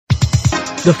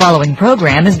The following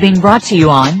program is being brought to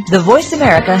you on the Voice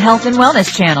America Health and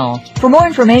Wellness Channel. For more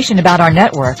information about our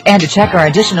network and to check our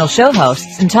additional show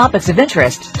hosts and topics of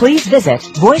interest, please visit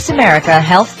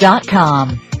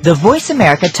voiceamericahealth.com. The Voice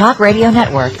America Talk Radio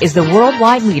Network is the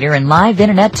worldwide leader in live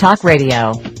Internet talk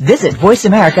radio. Visit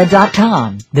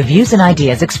voiceamerica.com. The views and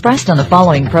ideas expressed on the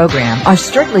following program are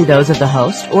strictly those of the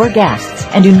host or guests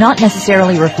and do not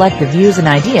necessarily reflect the views and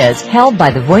ideas held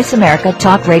by the Voice America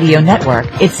Talk Radio Network,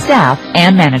 its staff,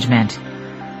 and management.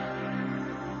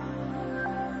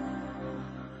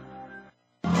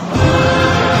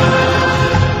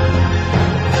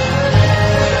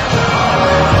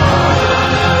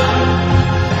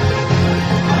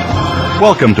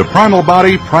 Welcome to Primal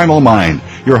Body, Primal Mind.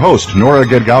 Your host, Nora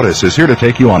Gedgaudas, is here to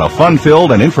take you on a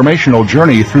fun-filled and informational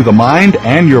journey through the mind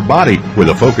and your body with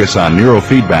a focus on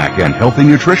neurofeedback and healthy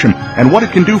nutrition and what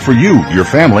it can do for you, your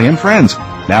family, and friends.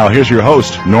 Now, here's your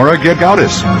host, Nora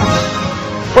Gedgaudas.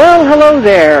 Well, hello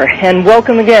there, and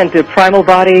welcome again to Primal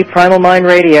Body, Primal Mind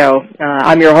Radio.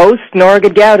 I'm your host, Nora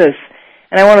Gedgaudas,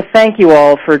 and I want to thank you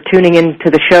all for tuning in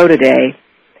to the show today.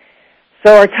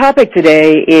 So our topic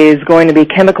today is going to be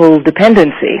chemical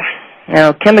dependency.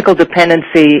 Now, chemical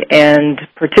dependency and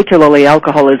particularly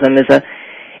alcoholism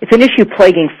it's an issue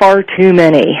plaguing far too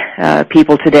many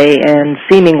people today and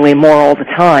seemingly more all the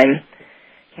time.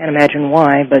 Can't imagine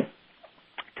why, but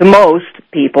to most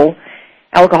people,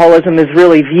 alcoholism is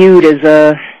really viewed as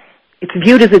a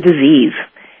disease,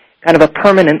 kind of a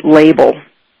permanent label.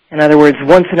 In other words,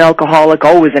 once an alcoholic,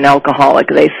 always an alcoholic,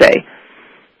 they say.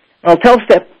 Well,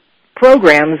 12-step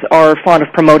programs are fond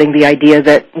of promoting the idea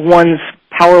that one's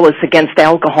powerless against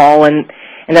alcohol and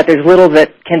that there's little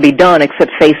that can be done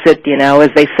except face it,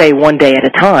 as they say, one day at a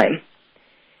time.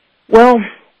 Well,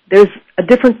 there's a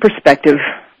different perspective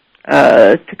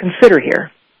to consider here.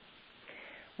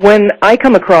 When I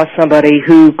come across somebody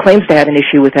who claims to have an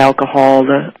issue with alcohol,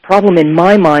 the problem in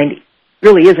my mind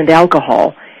really isn't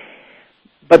alcohol.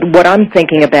 But what I'm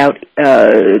thinking about,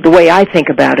 the way I think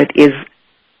about it is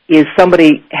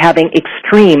somebody having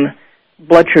extreme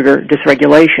blood sugar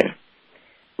dysregulation.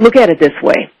 Look at it this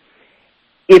way.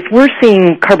 If we're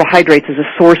seeing carbohydrates as a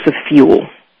source of fuel,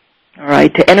 all right,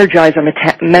 to energize our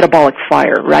metabolic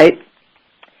fire, right,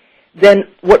 then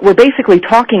what we're basically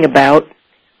talking about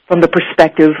from the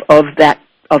perspective of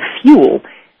fuel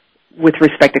with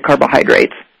respect to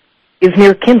carbohydrates is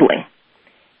mere kindling.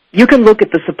 You can look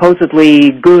at the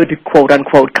supposedly good,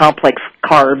 quote-unquote, complex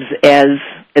carbs as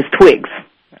twigs.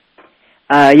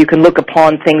 You can look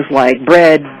upon things like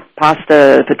bread,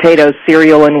 pasta, potatoes,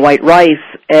 cereal, and white rice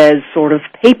as sort of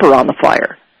paper on the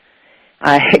fire.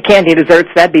 Candy desserts,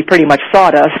 that'd be pretty much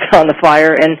sawdust on the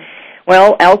fire. And,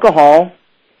 alcohol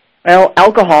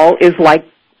is like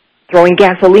throwing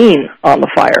gasoline on the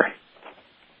fire.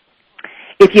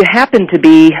 If you happen to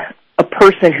be a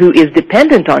person who is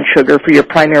dependent on sugar for your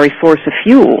primary source of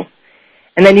fuel,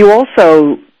 and then you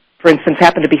also, for instance,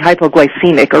 happen to be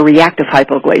hypoglycemic or reactive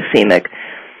hypoglycemic,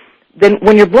 then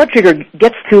when your blood sugar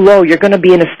gets too low, you're going to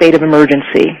be in a state of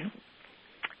emergency.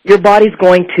 Your body's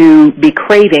going to be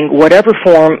craving whatever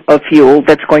form of fuel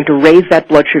that's going to raise that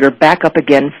blood sugar back up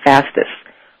again fastest.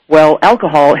 Well,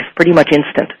 alcohol is pretty much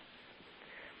instant.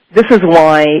 This is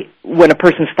why when a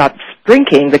person stops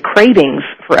drinking, the cravings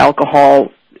for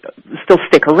alcohol still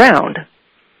stick around,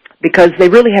 because they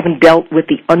really haven't dealt with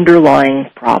the underlying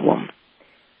problem.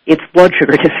 It's blood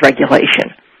sugar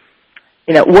dysregulation.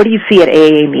 What do you see at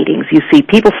AA meetings? You see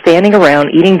people standing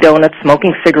around eating donuts,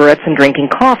 smoking cigarettes, and drinking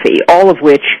coffee, all of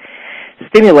which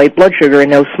stimulate blood sugar in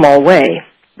no small way.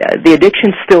 The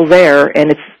addiction's still there,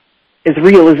 and it's as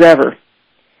real as ever.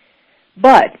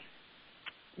 But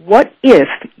what if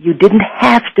you didn't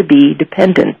have to be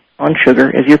dependent on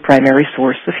sugar as your primary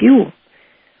source of fuel?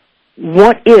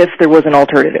 What if there was an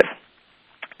alternative?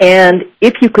 And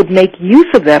if you could make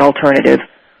use of that alternative,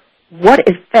 what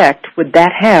effect would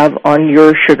that have on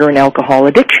your sugar and alcohol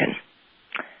addiction?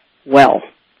 Well,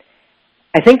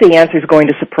 I think the answer is going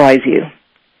to surprise you.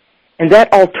 And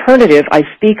that alternative I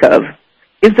speak of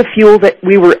is the fuel that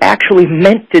we were actually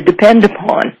meant to depend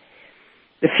upon,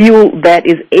 the fuel that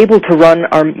is able to run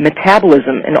our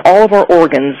metabolism in all of our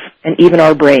organs and even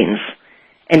our brains.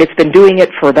 And it's been doing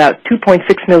it for about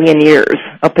 2.6 million years,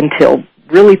 up until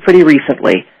really pretty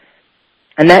recently.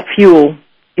 And that fuel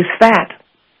is fat.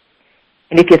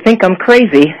 And if you think I'm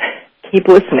crazy, keep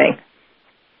listening.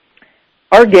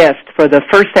 Our guest for the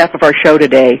first half of our show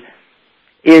today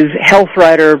is health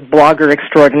writer, blogger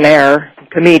extraordinaire,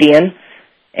 comedian,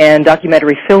 and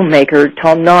documentary filmmaker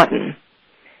Tom Naughton.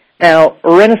 Now,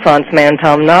 Renaissance man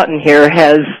Tom Naughton here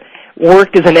has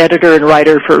worked as an editor and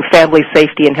writer for Family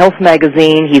Safety and Health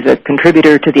magazine. He's a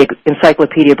contributor to the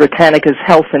Encyclopedia Britannica's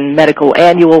Health and Medical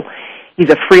Annual.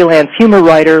 He's a freelance humor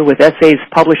writer with essays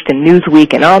published in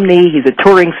Newsweek and Omni. He's a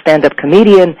touring stand-up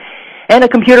comedian and a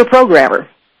computer programmer.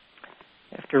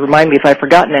 You have to remind me if I've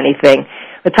forgotten anything.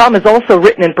 But Tom has also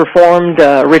written and performed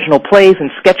original plays and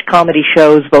sketch comedy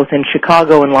shows both in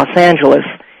Chicago and Los Angeles.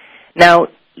 Now,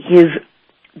 his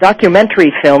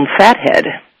documentary film, Fathead,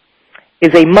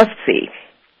 is a must-see.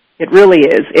 It really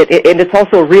is. And it's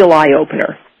also a real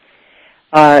eye-opener.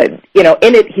 In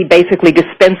it, he basically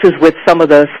dispenses with some of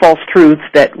the false truths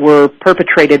that were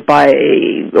perpetrated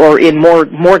or in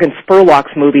Morgan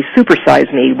Spurlock's movie, Super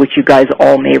Size Me, which you guys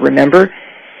all may remember.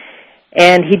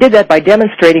 And he did that by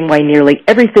demonstrating why nearly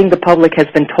everything the public has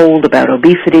been told about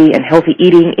obesity and healthy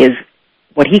eating is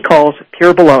what he calls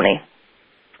pure baloney.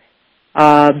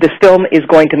 This film is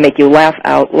going to make you laugh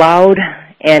out loud,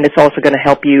 and it's also going to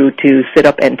help you to sit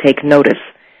up and take notice.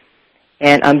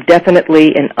 And I'm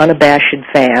definitely an unabashed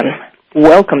fan.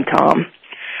 Welcome, Tom.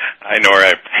 Hi,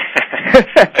 Nora.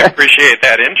 I appreciate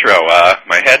that intro.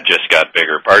 My head just got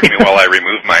bigger. Pardon me while I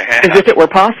remove my hat. As if it were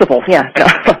possible, yeah.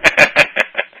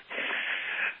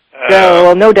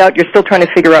 Well, no doubt you're still trying to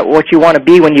figure out what you want to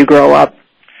be when you grow up.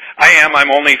 I am.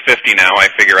 I'm only 50 now. I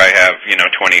figure I have,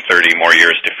 20, 30 more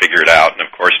years to figure it out. And,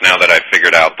 of course, now that I've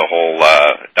figured out the whole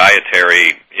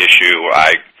dietary issue,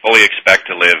 I fully expect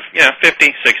to live,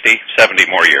 50, 60, 70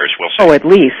 more years. We'll see. Oh, at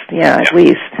least. Yeah, at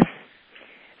least.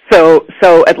 So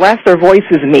at last our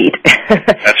voices meet.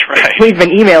 That's right. We've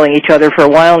been emailing each other for a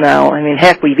while now. I mean,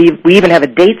 heck, we even have a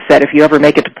date set if you ever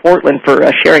make it to Portland for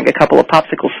sharing a couple of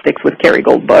popsicle sticks with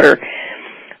Kerrygold butter.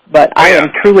 But I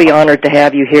am truly honored to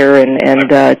have you here and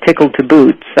tickled to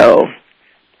boot. So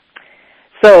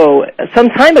some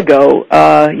time ago,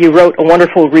 you wrote a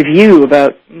wonderful review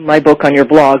about my book on your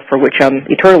blog, for which I'm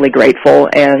eternally grateful.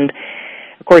 And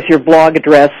of course, your blog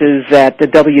address is at the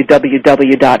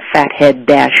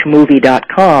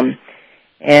www.fathead-movie.com.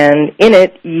 And in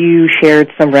it, you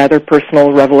shared some rather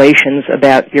personal revelations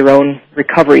about your own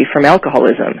recovery from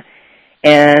alcoholism.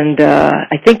 And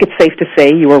I think it's safe to say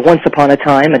you were once upon a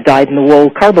time a dyed-in-the-wool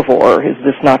carbivore. Is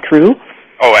this not true?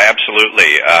 Oh,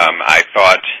 absolutely. I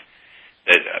thought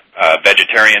that a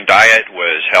vegetarian diet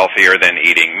was healthier than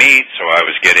eating meat, so I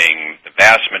was getting the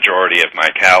vast majority of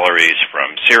my calories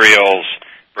from cereals,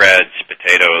 breads,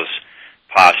 potatoes,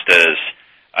 pastas.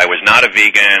 I was not a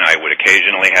vegan. I would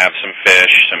occasionally have some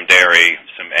fish, some dairy,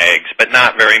 some eggs, but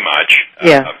not very much.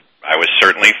 Yeah. I was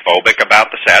certainly phobic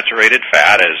about the saturated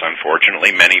fat, as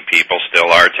unfortunately many people still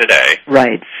are today.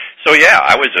 Right. So yeah,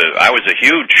 I was a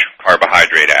huge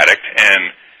carbohydrate addict,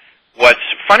 and what's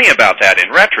funny about that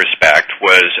in retrospect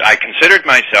was I considered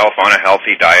myself on a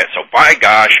healthy diet, so by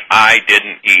gosh, I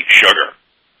didn't eat sugar.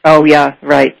 Oh yeah,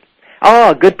 right.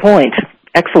 Oh, good point.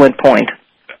 Excellent point.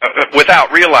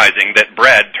 Without realizing that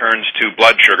bread turns to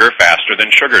blood sugar faster than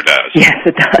sugar does. Yes,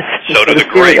 it does. So do the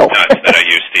grape nuts that I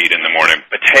used to eat in the morning.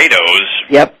 Potatoes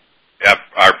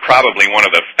are probably one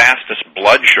of the fastest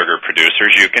blood sugar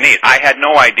producers you can eat. I had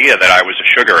no idea that I was a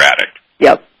sugar addict.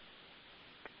 Yep.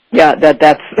 Yeah,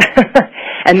 that's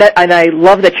and I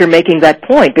love that you're making that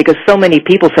point, because so many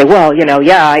people say, well,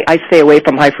 I stay away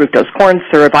from high fructose corn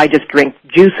syrup. I just drink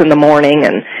juice in the morning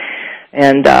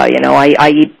and I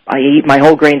eat my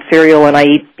whole grain cereal, and I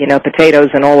eat, potatoes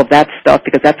and all of that stuff,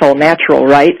 because that's all natural,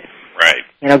 right? Right.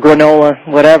 Granola,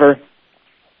 whatever.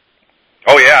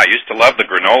 Oh, yeah, I used to love the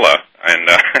granola. And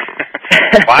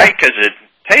why? Because it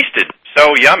tasted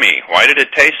so yummy. Why did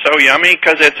it taste so yummy?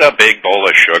 Because it's a big bowl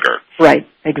of sugar. Right,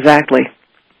 exactly.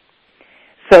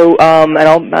 So,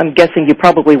 and I'm guessing you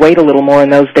probably weighed a little more in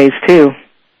those days, too.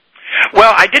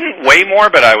 Well, I didn't weigh more,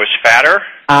 but I was fatter.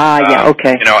 Yeah,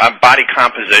 okay. Body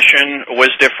composition was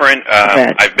different.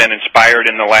 I've been inspired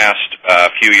in the last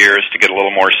few years to get a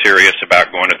little more serious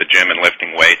about going to the gym and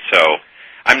lifting weights. So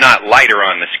I'm not lighter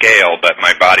on the scale, but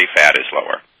my body fat is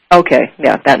lower. Okay,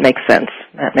 yeah, that makes sense.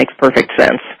 That makes perfect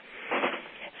sense.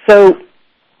 So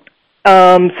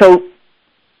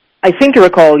I seem to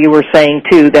recall you were saying,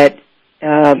 too, that,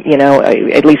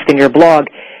 at least in your blog,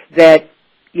 that,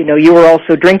 you were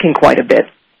also drinking quite a bit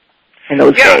in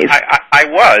those days. Yeah, I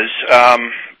was.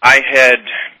 I had,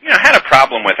 had a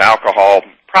problem with alcohol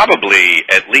probably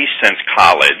at least since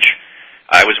college.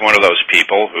 I was one of those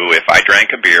people who, if I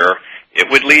drank a beer, it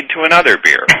would lead to another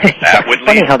beer. That would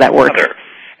lead how that to works. another.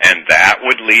 And that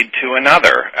would lead to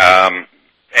another. And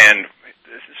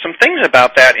some things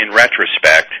about that in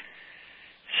retrospect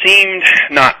seemed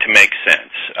not to make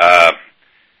sense.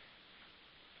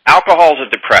 Alcohol is a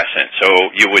depressant, so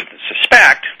you would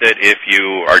suspect that if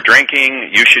you are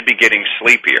drinking, you should be getting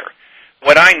sleepier.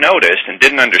 what I noticed and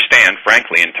didn't understand,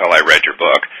 frankly, until I read your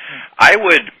book, I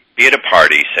would be at a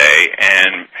party, say,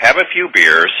 and have a few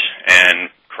beers and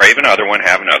crave another one,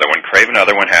 have another one, crave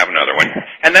another one, have another one,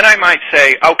 and then I might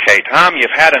say, okay, Tom,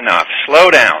 you've had enough, slow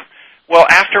down. Well,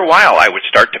 after a while, I would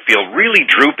start to feel really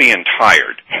droopy and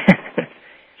tired.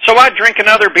 So I'd drink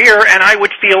another beer, and I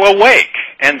would feel awake,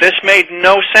 and this made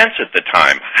no sense at the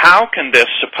time. How can this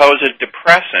supposed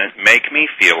depressant make me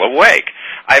feel awake?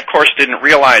 I, of course, didn't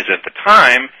realize at the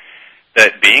time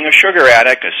that being a sugar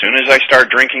addict, as soon as I start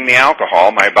drinking the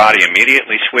alcohol, my body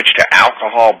immediately switched to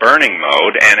alcohol burning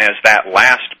mode, and as that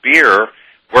last beer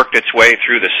worked its way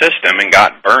through the system and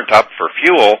got burnt up for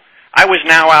fuel, I was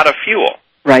now out of fuel.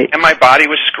 Right. And my body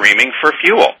was screaming for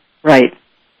fuel. Right.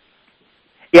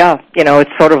 Yeah,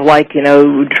 it's sort of like,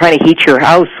 trying to heat your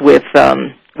house with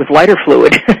lighter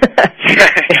fluid.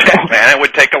 And it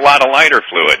would take a lot of lighter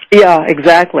fluid. Yeah,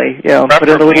 exactly.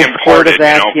 Preferably imported,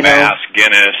 Bass,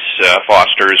 Guinness,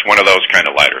 Foster's, one of those kind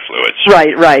of lighter fluids.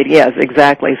 Right, yes,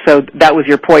 exactly. So that was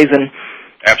your poison.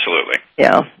 Absolutely.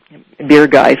 Yeah, beer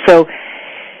guy. So,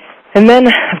 and then,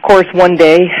 of course, one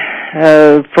day,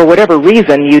 for whatever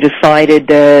reason, you decided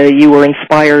you were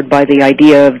inspired by the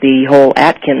idea of the whole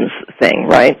Atkins thing,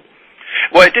 right?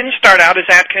 Well, it didn't start out as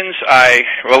Atkins.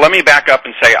 Let me back up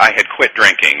and say I had quit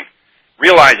drinking,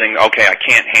 realizing, okay, I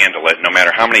can't handle it. No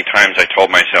matter how many times I told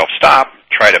myself, stop,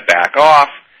 try to back off,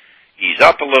 ease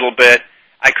up a little bit,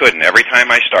 I couldn't. Every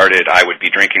time I started, I would be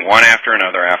drinking one after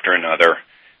another after another.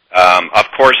 Of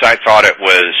course, I thought it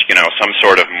was, some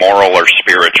sort of moral or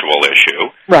spiritual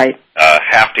issue. Right.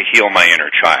 Have to heal my inner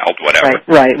child, whatever.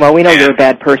 Right. Well, we know you're a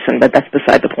bad person, but that's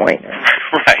beside the point.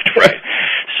 Right.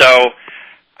 So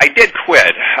I did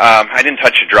quit. I didn't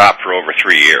touch a drop for over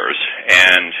 3 years.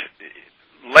 And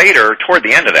later, toward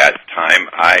the end of that time,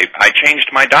 I changed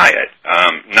my diet,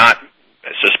 not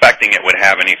suspecting it would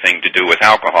have anything to do with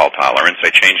alcohol tolerance. I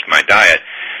changed my diet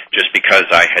just because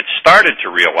I had started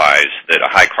to realize that a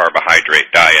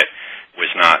high-carbohydrate diet was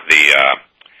not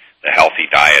the healthy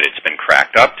diet it's been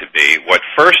cracked up to be. What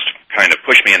first kind of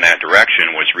pushed me in that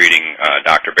direction was reading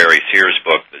Dr. Barry Sears'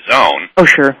 book, The Zone. Oh,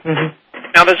 sure. Mm-hmm.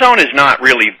 Now, The Zone is not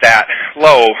really that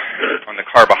low on the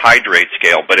carbohydrate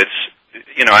scale, but it's,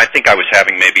 I think I was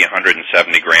having maybe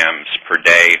 170 grams per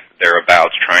day,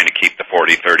 thereabouts, trying to keep the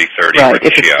 40-30-30 right, ratio.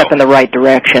 It's a step in the right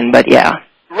direction, but yeah.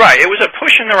 Right, it was a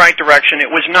push in the right direction. It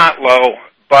was not low,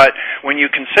 but when you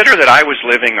consider that I was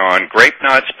living on grape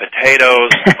nuts,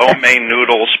 potatoes, lo mein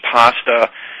noodles,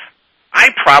 pasta, I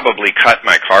probably cut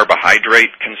my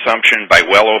carbohydrate consumption by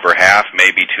well over half,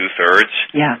 maybe 2/3.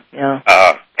 Yeah.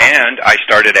 And I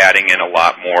started adding in a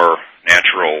lot more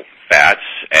natural fats,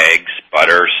 eggs,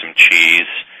 butter, some cheese,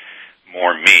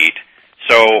 more meat.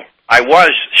 So I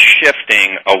was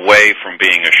shifting away from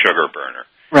being a sugar burner.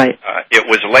 Right. It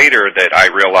was later that I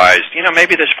realized,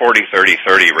 maybe this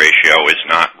 40-30-30 ratio is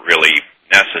not really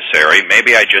necessary.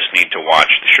 Maybe I just need to watch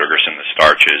the sugars and the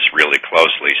starches really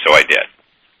closely, so I did.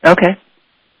 Okay.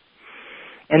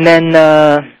 And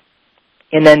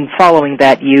then following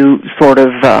that, you sort of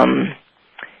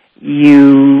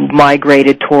you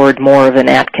migrated toward more of an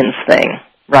Atkins thing,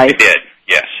 right? I did,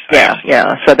 yes.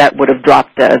 Yeah. So that would have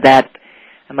dropped that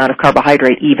amount of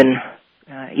carbohydrate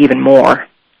even more.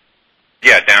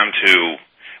 Yeah, down to,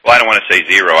 I don't want to say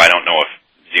zero. I don't know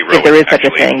if zero if there is actually,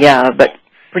 such a thing, yeah, but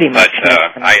pretty much.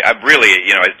 But I really,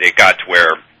 it got to where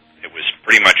it was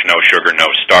pretty much no sugar, no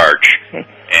starch,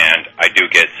 and I do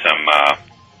get some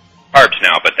carbs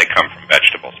now, but they come from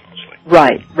vegetables mostly.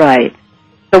 Right.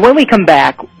 So when we come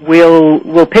back,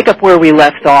 we'll pick up where we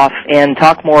left off and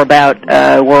talk more about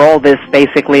where all this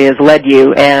basically has led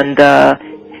you, and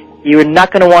you're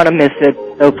not going to want to miss it.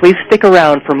 So please stick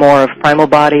around for more of Primal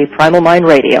Body, Primal Mind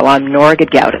Radio. I'm Nora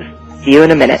Gedgaudas. See you in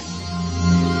a minute.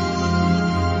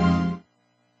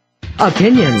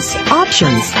 Opinions,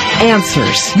 options,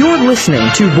 answers. You're listening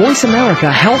to Voice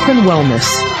America Health and Wellness.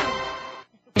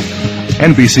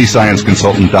 NBC science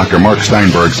consultant Dr. Mark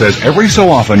Steinberg says every so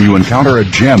often you encounter a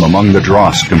gem among the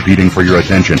dross competing for your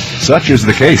attention. Such is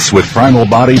the case with Primal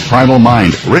Body, Primal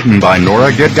Mind, written by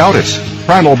Nora Gedgaudas.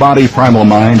 Primal Body, Primal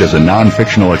Mind is a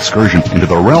non-fictional excursion into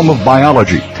the realm of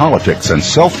biology, politics, and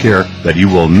self-care that you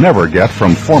will never get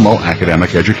from formal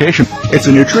academic education. It's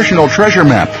a nutritional treasure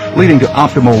map leading to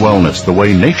optimal wellness the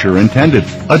way nature intended.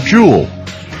 A jewel.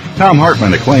 Tom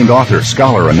Hartman, acclaimed author,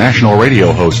 scholar, and national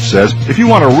radio host, says, if you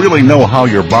want to really know how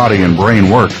your body and brain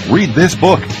work, read this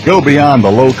book. Go beyond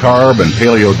the low-carb and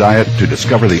paleo diet to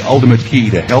discover the ultimate key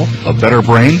to health, a better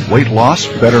brain, weight loss,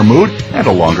 better mood, and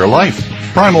a longer life.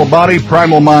 Primal Body,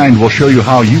 Primal Mind will show you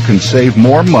how you can save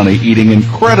more money eating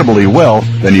incredibly well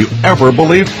than you ever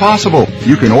believed possible.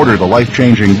 You can order the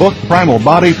life-changing book, Primal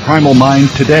Body, Primal Mind,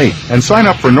 today. And sign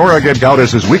up for Nora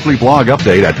Gedgaudas' weekly blog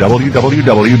update at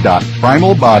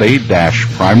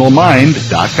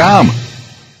www.primalbody-primalmind.com.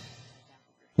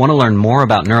 Want to learn more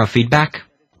about neurofeedback?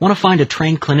 Want to find a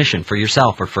trained clinician for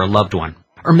yourself or for a loved one?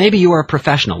 Or maybe you are a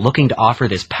professional looking to offer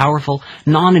this powerful,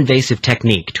 non-invasive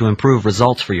technique to improve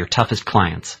results for your toughest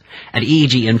clients. At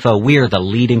EEG Info, we are the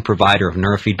leading provider of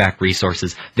neurofeedback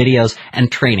resources, videos,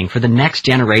 and training for the next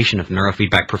generation of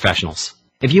neurofeedback professionals.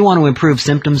 If you want to improve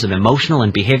symptoms of emotional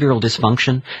and behavioral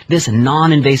dysfunction, this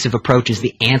non-invasive approach is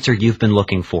the answer you've been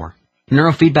looking for.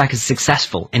 Neurofeedback is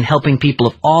successful in helping people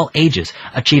of all ages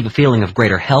achieve a feeling of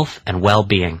greater health and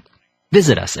well-being.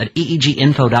 Visit us at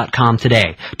eeginfo.com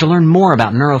today to learn more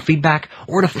about neurofeedback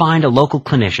or to find a local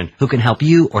clinician who can help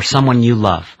you or someone you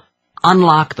love.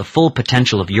 Unlock the full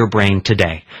potential of your brain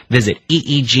today. Visit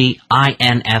eeginfo.com.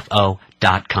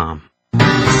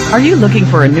 Are you looking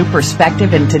for a new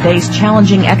perspective in today's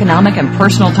challenging economic and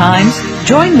personal times?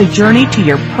 Join the journey to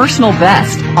your personal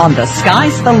best on the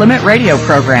Sky's the Limit radio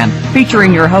program,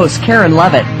 featuring your hosts Karen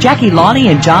Lovett, Jackie Lonnie,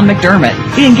 and John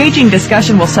McDermott. The engaging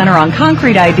discussion will center on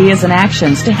concrete ideas and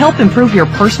actions to help improve your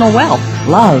personal wealth,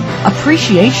 love,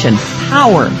 appreciation,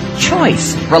 power,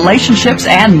 choice, relationships,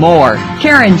 and more.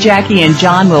 Karen, Jackie, and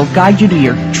John will guide you to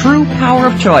your true power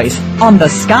of choice on the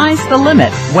Sky's the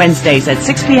Limit, Wednesdays at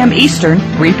 6 p.m. Eastern,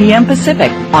 3 p.m. Pacific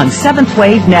on 7th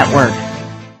Wave Network.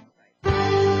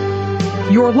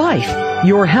 Your life,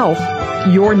 your health,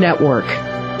 your network.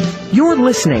 You're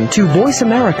listening to Voice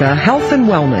America Health and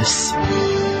Wellness.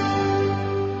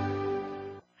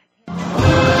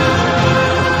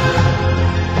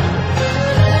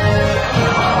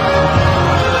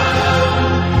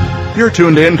 You're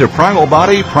tuned in to Primal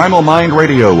Body, Primal Mind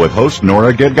Radio with host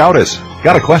Nora Gedgaudas.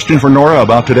 Got a question for Nora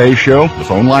about today's show? The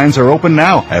phone lines are open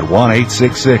now at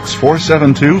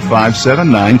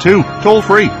 1-866-472-5792. Toll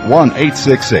free,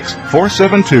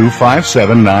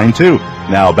 1-866-472-5792.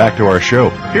 Now back to our show.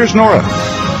 Here's Nora.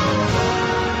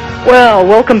 Well,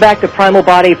 welcome back to Primal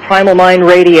Body, Primal Mind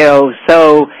Radio.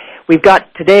 So we've got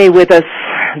today with us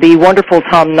the wonderful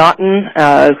Tom Naughton,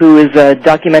 who is a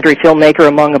documentary filmmaker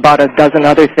among about a dozen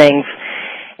other things.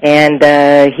 And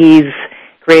he's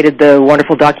created the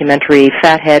wonderful documentary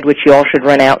Fathead, which you all should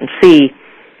run out and see.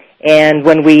 And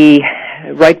when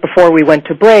right before we went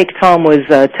to break, Tom was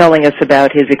telling us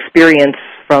about his experience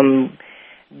from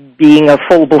being a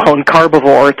full-blown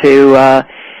carbivore to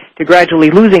gradually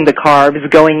losing the carbs,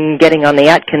 getting on the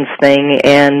Atkins thing,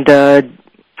 and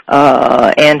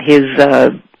his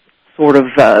sort of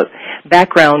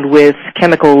background with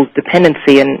chemical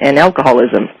dependency and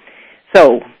alcoholism.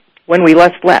 So when we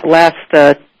last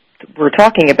were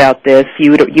talking about this,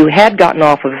 you had gotten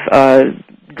off of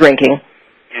drinking,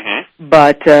 mm-hmm.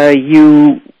 but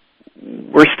you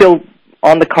were still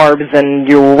on the carbs and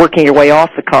you were working your way off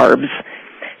the carbs.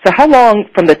 So how long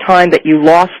from the time that you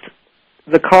lost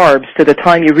the carbs to the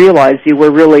time you realized you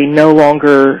were really no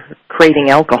longer craving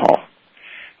alcohol?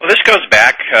 Well, this goes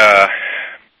back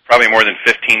probably more than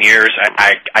 15 years.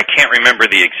 I can't remember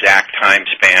the exact time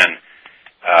span.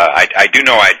 I do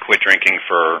know I'd quit drinking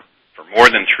for more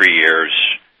than 3 years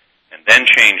and then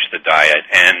changed the diet.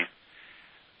 And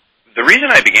the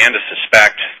reason I began to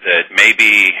suspect that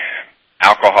maybe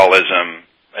alcoholism,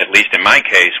 at least in my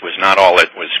case, was not all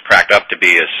it was cracked up to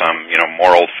be as some,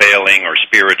 moral failing or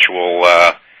spiritual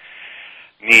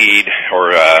need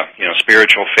or,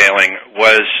 spiritual failing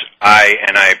was I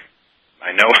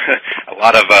know a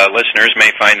lot of listeners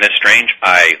may find this strange,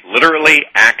 I literally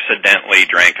accidentally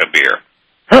drank a beer.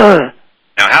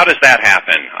 Now, how does that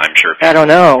happen? I'm sure people I don't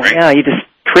know. Drink. Yeah, you just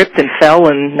tripped and fell,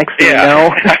 and next thing you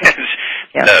know...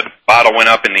 The bottle went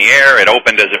up in the air. It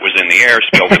opened as it was in the air,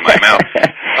 spilled in my mouth.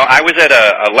 I was at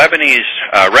a Lebanese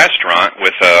restaurant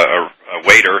with a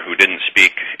waiter who didn't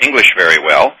speak English very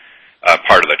well,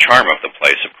 part of the charm of the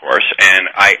place, of course, and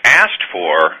I asked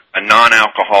for a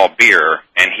non-alcohol beer,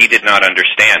 and he did not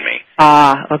understand me.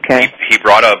 Okay. He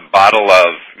brought a bottle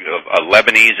of a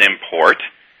Lebanese import,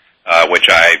 which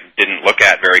I didn't look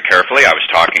at very carefully. I was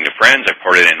talking to friends. I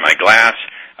poured it in my glass.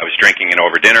 I was drinking it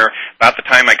over dinner. About the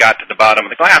time I got to the bottom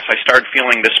of the glass, I started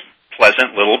feeling this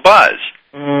pleasant little buzz.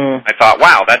 I thought,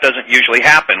 wow, that doesn't usually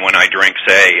happen when I drink,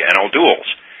 say, an O'Doul's.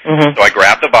 Mm-hmm. So I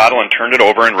grabbed the bottle and turned it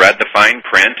over and read the fine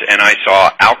print, and I saw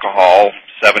alcohol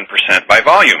 7% by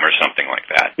volume or something like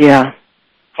that. Yeah.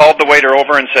 Called the waiter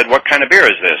over and said, what kind of beer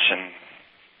is this? And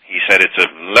he said, it's a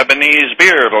Lebanese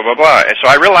beer, blah, blah, blah. And so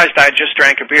I realized I just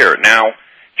drank a beer. Now,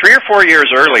 3 or 4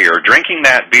 years earlier, drinking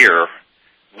that beer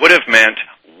would have meant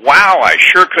wow, I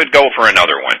sure could go for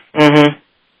another one. Mm-hmm.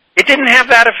 It didn't have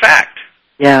that effect.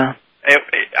 Yeah.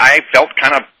 I felt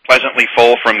kind of pleasantly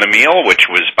full from the meal, which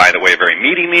was, by the way, a very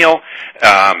meaty meal.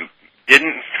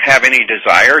 Didn't have any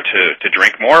desire to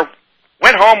drink more.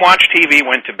 Went home, watched TV,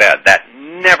 went to bed. That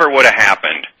never would have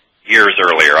happened years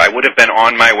earlier. I would have been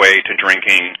on my way to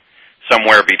drinking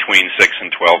somewhere between 6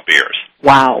 and 12 beers.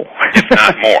 Wow. If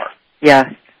not more. Yeah.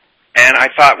 And I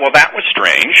thought, well, that was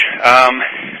strange.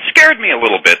 Scared me a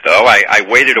little bit, though. I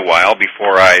waited a while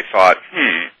before I thought,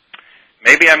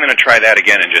 maybe I'm going to try that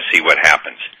again and just see what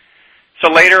happens.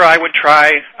 So later I would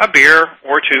try a beer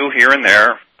or two here and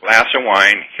there, glass of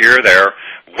wine here or there,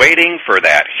 waiting for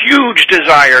that huge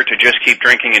desire to just keep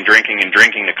drinking and drinking and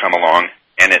drinking to come along,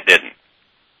 and it didn't.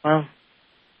 Well,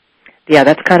 yeah,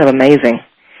 that's kind of amazing.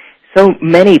 So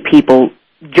many people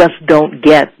just don't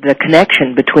get the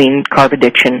connection between carb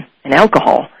addiction and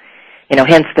alcohol. You know,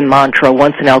 hence the mantra,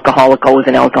 once an alcoholic, always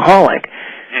an alcoholic.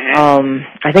 Mm-hmm.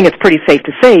 I think it's pretty safe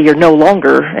to say you're no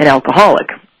longer an alcoholic.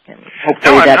 And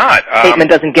hopefully no, I'm that not. Statement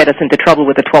doesn't get us into trouble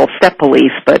with the 12-step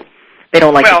police, but they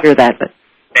don't like to hear that. But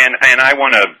And I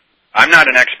want to, I'm not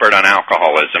an expert on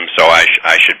alcoholism, so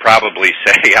I should probably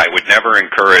say I would never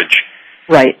encourage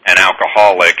an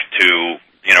alcoholic to,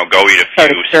 you know, go eat a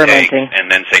few steaks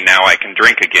and then say, now I can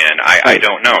drink again. I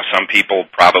don't know. Some people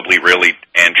probably really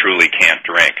and truly can't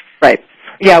drink. Right.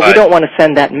 Yeah, we don't want to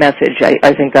send that message.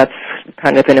 I think that's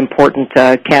kind of an important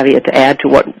caveat to add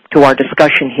to our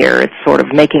discussion here. It's sort of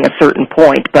making a certain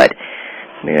point, but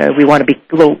we want to be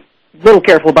a little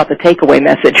careful about the takeaway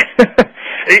message.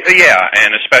 Yeah,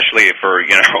 and especially for,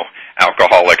 you know,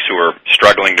 alcoholics who are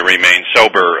struggling to remain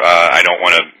sober, I don't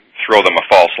want to throw them a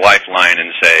false lifeline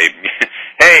and say,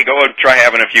 hey, go try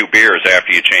having a few beers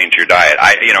after you change your diet.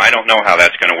 I don't know how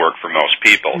that's going to work for most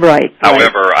people. Right.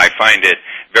 However, I find it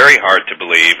very hard to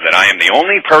believe that I am the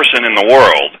only person in the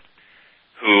world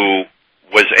who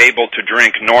was able to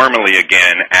drink normally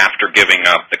again after giving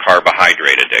up the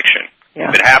carbohydrate addiction. Yeah.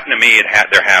 If it happened to me,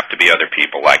 there have to be other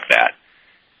people like that.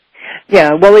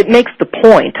 Yeah, well, it makes the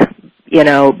point, you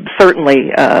know,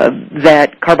 certainly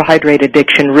that carbohydrate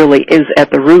addiction really is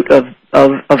at the root of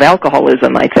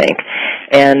alcoholism, I think.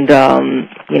 And,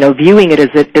 you know, viewing it as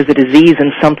a disease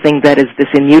and something that is this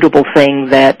immutable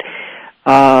thing that,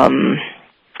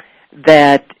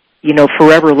 you know,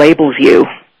 forever labels you,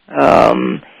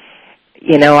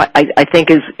 you know, I think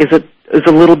is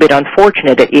a little bit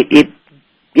unfortunate. It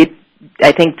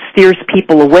I think steers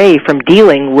people away from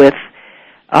dealing with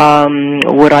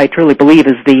what I truly believe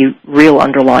is the real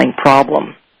underlying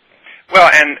problem. Well,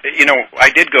 and, you know, I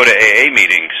did go to AA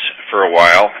meetings for a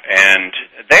while, and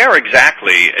they are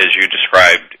exactly as you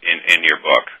described in your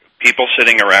book. People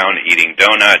sitting around eating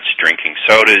donuts, drinking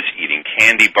sodas, eating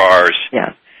candy bars,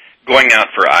 going out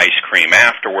for ice cream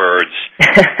afterwards,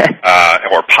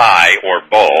 or pie, or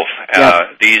both.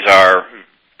 These are,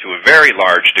 to a very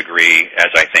large degree, as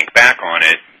I think back on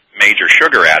it, major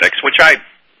sugar addicts, which I,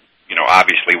 you know,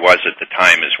 obviously was at the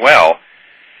time as well.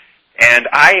 And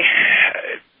I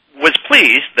was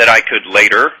pleased that I could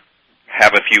later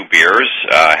have a few beers,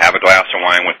 have a glass of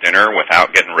wine with dinner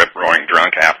without getting rip-roaring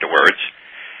drunk afterwards.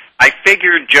 I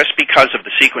figured just because of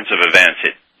the sequence of events,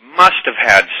 it must have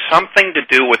had something to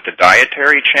do with the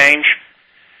dietary change,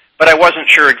 but I wasn't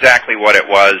sure exactly what it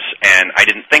was, and I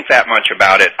didn't think that much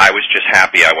about it. I was just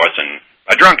happy I wasn't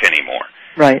a drunk anymore.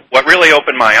 Right. What really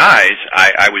opened my eyes,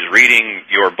 I was reading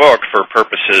your book for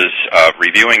purposes of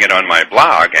reviewing it on my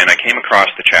blog, and I came across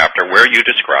the chapter where you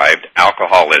described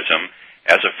alcoholism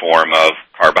as a form of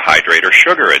carbohydrate or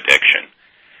sugar addiction.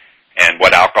 And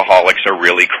what alcoholics are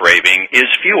really craving is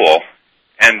fuel.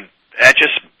 And that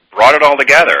just brought it all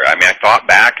together. I mean, I thought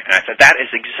back, and I said, that is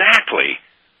exactly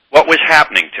what was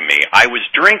happening to me. I was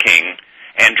drinking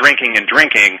and drinking and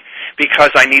drinking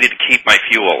because I needed to keep my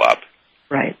fuel up.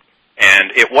 Right.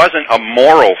 And it wasn't a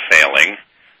moral failing.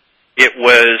 It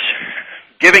was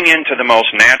giving in to the most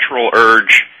natural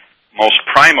urge, most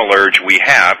primal urge we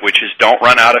have, which is don't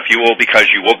run out of fuel because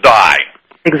you will die.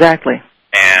 Exactly.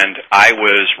 And I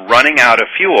was running out of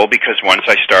fuel because once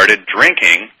I started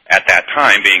drinking, at that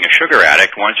time being a sugar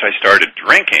addict, once I started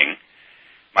drinking,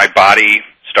 my body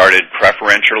started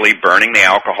preferentially burning the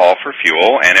alcohol for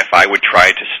fuel, and if I would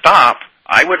try to stop,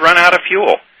 I would run out of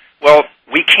fuel. Well,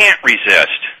 we can't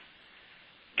resist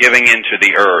giving into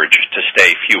the urge to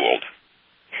stay fueled.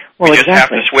 Well, we just have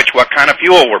to switch what kind of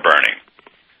fuel we're burning.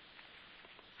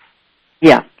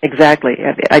 Yeah, exactly.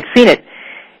 I've seen it,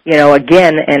 you know,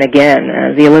 again and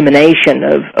again, the elimination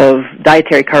of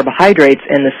dietary carbohydrates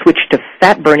and the switch to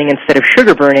fat burning instead of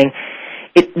sugar burning.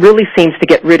 It really seems to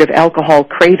get rid of alcohol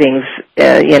cravings.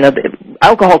 You know,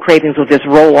 alcohol cravings will just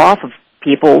roll off of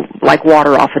people like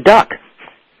water off a duck.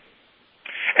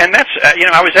 And that's,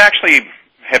 I was actually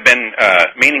have been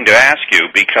meaning to ask you,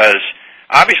 because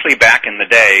obviously back in the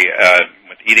day,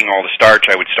 with eating all the starch,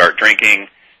 I would start drinking.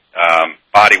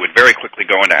 Body would very quickly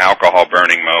go into alcohol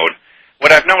burning mode.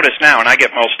 What I've noticed now, and I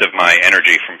get most of my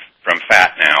energy from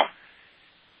fat now,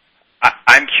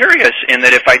 I'm curious in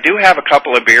that if I do have a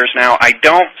couple of beers now, I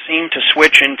don't seem to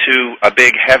switch into a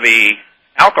big, heavy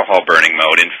alcohol burning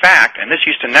mode. In fact, and this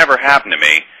used to never happen to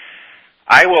me,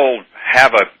 I will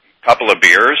have a couple of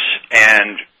beers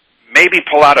and maybe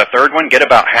pull out a third one, get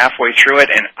about halfway through it,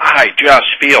 and I just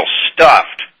feel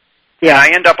stuffed. Yeah. And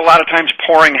I end up a lot of times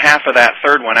pouring half of that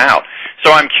third one out.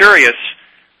 So I'm curious,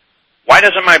 why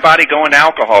doesn't my body go into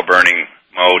alcohol burning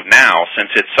mode now, since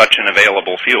it's such an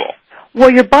available fuel? Well,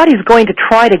 your body's going to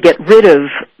try to get rid of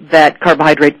that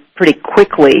carbohydrate pretty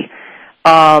quickly,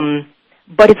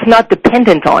 but it's not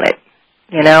dependent on it.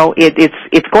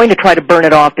 It's going to try to burn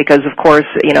it off because, of course,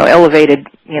 elevated,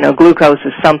 glucose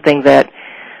is something that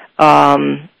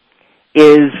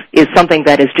is something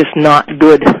that is just not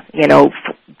good,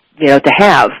 to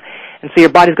have. And so your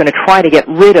body's going to try to get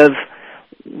rid of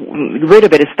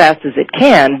it as fast as it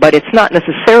can, but it's not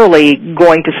necessarily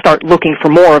going to start looking for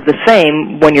more of the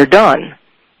same when you're done,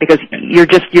 because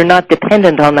you're not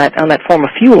dependent on that form of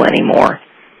fuel anymore.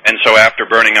 And so after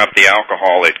burning up the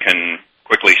alcohol, it can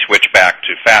quickly switch back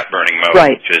to fat burning mode,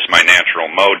 right, which is my natural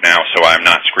mode now, so I'm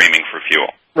not screaming for fuel.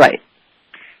 Right.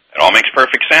 It all makes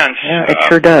perfect sense. Yeah, it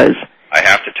sure does. I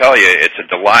have to tell you, it's a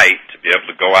delight to be able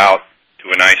to go out to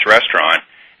a nice restaurant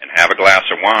and have a glass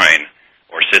of wine,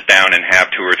 or sit down and have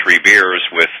 2 or 3 beers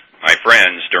with my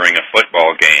friends during a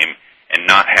football game and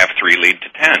not have 3 lead to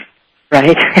 10.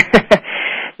 Right.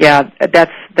 Yeah,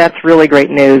 that's really great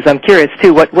news. I'm curious,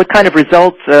 too, what kind of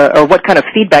results or what kind of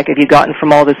feedback have you gotten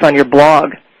from all this on your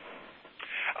blog?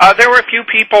 There were a few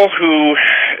people who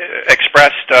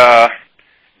expressed doubt.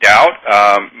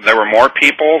 There were more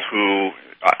people who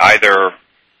either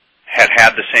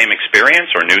had the same experience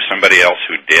or knew somebody else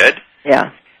who did.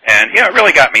 Yeah. And, it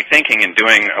really got me thinking and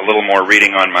doing a little more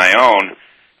reading on my own.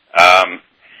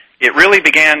 It really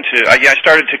began to, I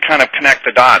started to kind of connect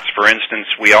the dots. For instance,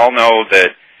 we all know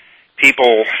that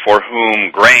people for whom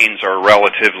grains are a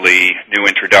relatively new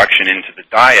introduction into the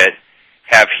diet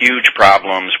have huge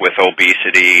problems with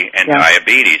obesity and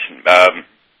diabetes.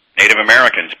 Native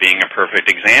Americans being a perfect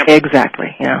example.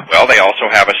 Exactly, yeah. Well, they also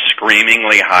have a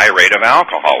screamingly high rate of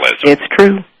alcoholism. It's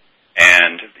true.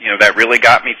 And, that really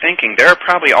got me thinking. There are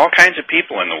probably all kinds of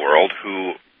people in the world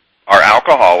who are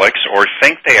alcoholics or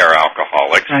think they are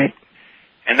alcoholics. Right.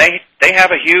 And they have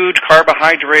a huge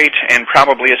carbohydrate and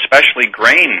probably especially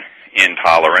grain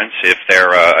intolerance if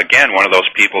they're, again, one of those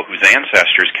people whose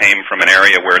ancestors came from an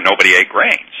area where nobody ate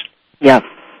grains. Yeah.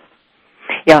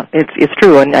 Yeah, it's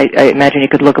true. And I imagine you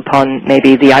could look upon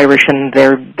maybe the Irish and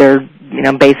their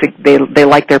basic, they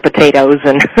like their potatoes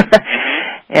and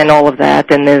and all of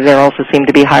that, and there also seem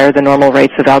to be higher than normal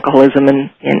rates of alcoholism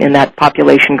in that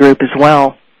population group as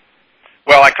well.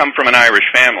 Well, I come from an Irish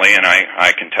family, and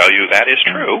I can tell you that is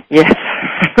true. Yes.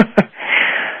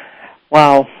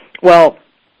 Wow. Well,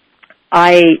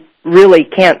 I really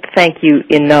can't thank you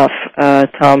enough,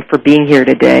 Tom, for being here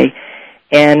today,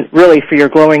 and really for your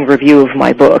glowing review of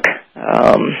my book.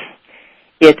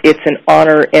 It's an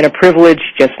honor and a privilege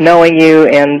just knowing you,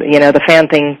 and, the fan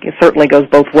thing certainly goes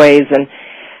both ways, and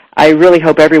I really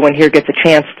hope everyone here gets a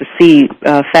chance to see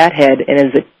Fathead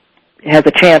and has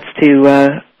a chance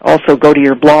to also go to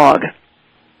your blog.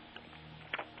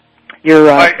 Your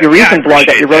recent blog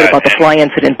that you wrote about the fly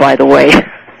incident, by the way.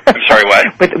 I'm sorry, what?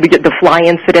 The fly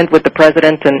incident with the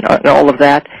president and all of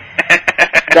that.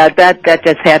 that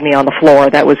just had me on the floor.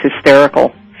 That was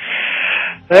hysterical.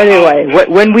 Anyway,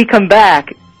 when we come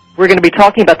back, we're going to be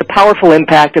talking about the powerful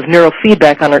impact of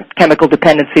neurofeedback on our chemical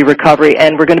dependency recovery,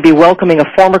 and we're going to be welcoming a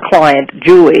former client,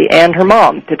 Julie, and her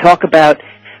mom to talk about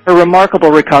her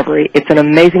remarkable recovery. It's an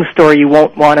amazing story you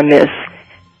won't want to miss.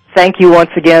 Thank you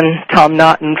once again, Tom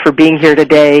Naughton, for being here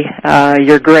today.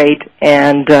 You're great,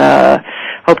 and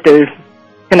hope to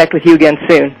connect with you again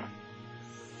soon.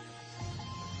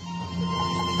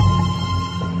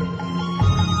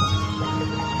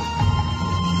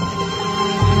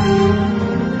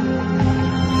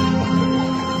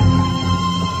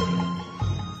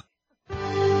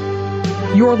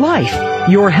 Your life,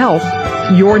 your health,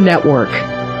 your network.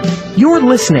 You're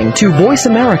listening to Voice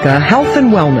America Health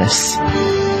and Wellness.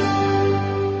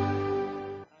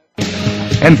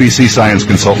 NBC science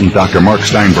consultant Dr. Mark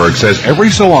Steinberg says every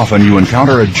so often you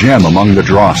encounter a gem among the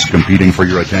dross competing for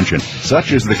your attention.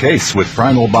 Such is the case with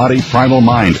Primal Body, Primal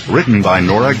Mind, written by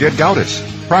Nora Gedgaudas.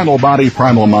 Primal Body,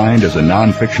 Primal Mind is a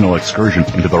non-fictional excursion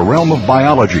into the realm of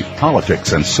biology,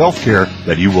 politics, and self-care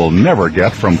that you will never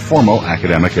get from formal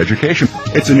academic education.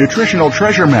 It's a nutritional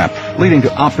treasure map leading to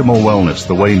optimal wellness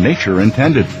the way nature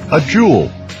intended. A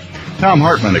jewel. Tom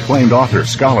Hartman, acclaimed author,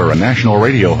 scholar, and national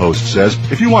radio host, says,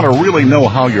 if you want to really know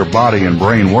how your body and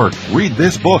brain work, read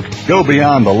this book. Go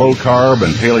beyond the low-carb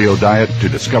and paleo diet to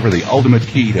discover the ultimate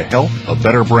key to health, a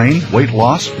better brain, weight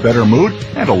loss, better mood,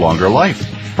 and a longer life.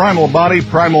 Primal Body,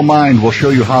 Primal Mind will show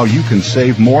you how you can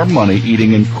save more money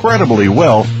eating incredibly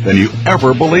well than you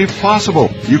ever believed possible.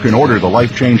 You can order the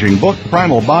life-changing book,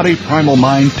 Primal Body, Primal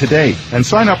Mind, today. And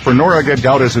sign up for Nora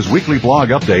Gedgaudas' weekly blog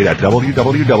update at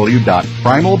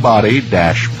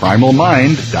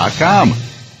www.primalbody-primalmind.com.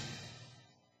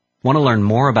 Want to learn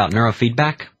more about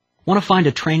neurofeedback? Want to find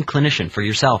a trained clinician for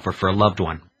yourself or for a loved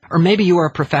one? Or maybe you are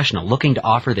a professional looking to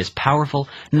offer this powerful,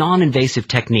 non-invasive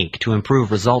technique to improve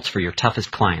results for your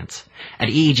toughest clients. At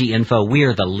EEG Info, we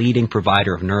are the leading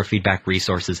provider of neurofeedback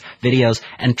resources, videos,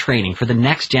 and training for the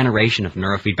next generation of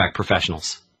neurofeedback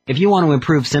professionals. If you want to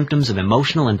improve symptoms of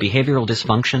emotional and behavioral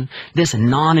dysfunction, this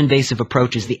non-invasive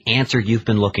approach is the answer you've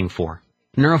been looking for.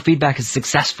 Neurofeedback is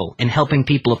successful in helping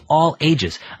people of all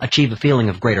ages achieve a feeling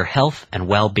of greater health and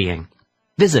well-being.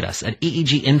 Visit us at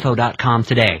eeginfo.com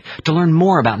today to learn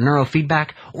more about neurofeedback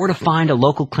or to find a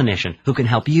local clinician who can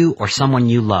help you or someone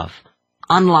you love.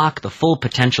 Unlock the full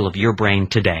potential of your brain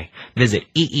today. Visit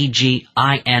eeginfo.com.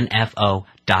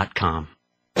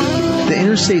 The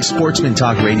Interstate Sportsman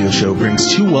Talk radio show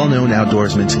brings two well-known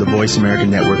outdoorsmen to the Voice America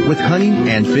Network with hunting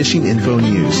and fishing info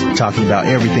news, talking about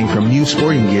everything from new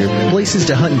sporting gear, places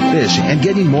to hunt and fish, and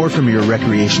getting more from your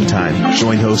recreation time.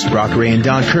 Join hosts Brock Ray and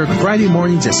Don Kirk Friday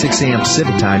mornings at 6 a.m.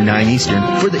 Pacific Time, 9 Eastern,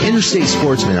 for the Interstate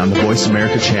Sportsman on the Voice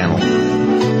America channel.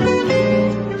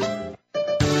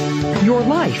 Your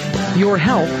life, your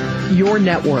health, your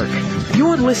network.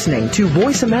 You're listening to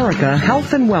Voice America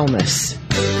Health and Wellness.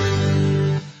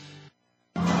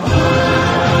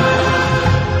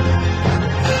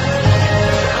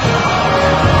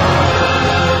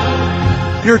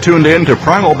 You're tuned in to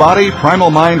Primal Body,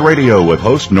 Primal Mind Radio with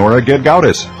host Nora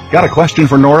Gedgaudas. Got a question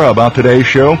for Nora about today's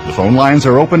show? The phone lines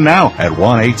are open now at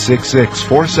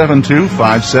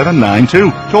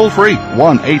 1-866-472-5792. Toll free,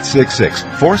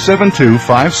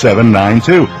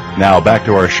 1-866-472-5792. Now back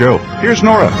to our show. Here's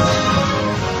Nora.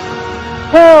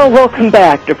 Well, welcome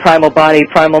back to Primal Body,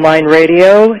 Primal Mind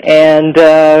Radio, and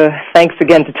thanks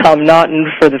again to Tom Naughton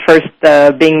for the first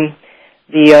being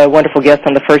the wonderful guest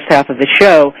on the first half of the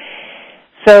show.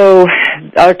 So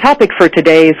our topic for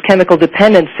today is chemical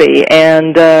dependency,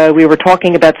 and we were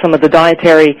talking about some of the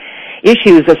dietary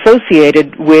issues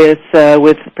associated with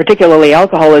particularly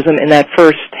alcoholism in that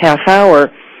first half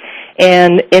hour.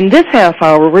 And in this half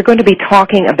hour, we're going to be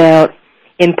talking about,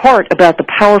 in part, about the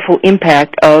powerful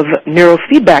impact of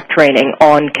neurofeedback training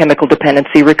on chemical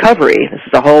dependency recovery. This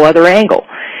is a whole other angle.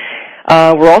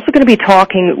 We're also going to be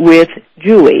talking with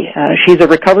Julie. She's a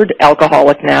recovered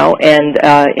alcoholic now, and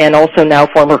also now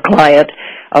former client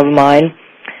of mine.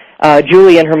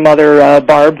 Julie and her mother,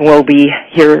 Barb, will be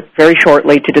here very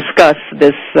shortly to discuss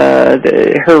this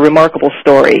her remarkable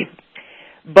story.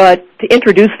 But to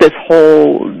introduce this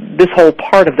whole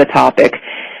part of the topic,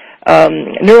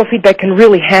 neurofeedback can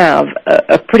really have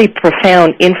a pretty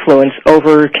profound influence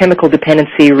over chemical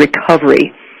dependency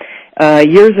recovery.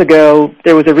 Years ago,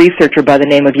 there was a researcher by the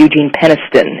name of Eugene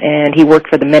Peniston, and he worked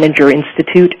for the Menninger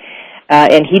Institute,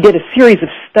 and he did a series of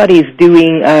studies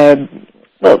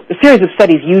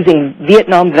using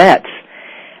Vietnam vets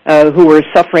who were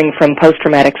suffering from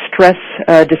post-traumatic stress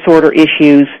disorder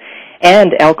issues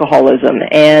and alcoholism,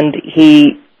 and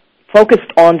he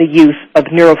focused on the use of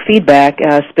neurofeedback,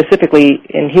 specifically,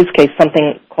 in his case,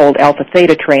 something called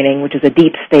alpha-theta training, which is a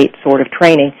deep state sort of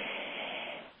training,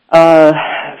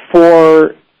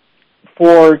 for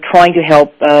trying to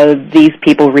help these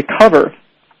people recover.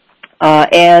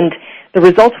 And the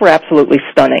results were absolutely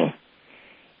stunning.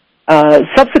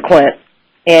 Subsequent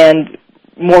and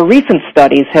more recent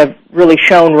studies have really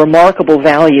shown remarkable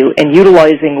value in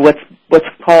utilizing what's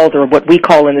called, or what we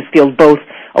call in this field, both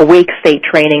awake state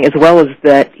training as well as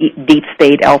that deep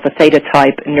state alpha-theta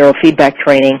type neurofeedback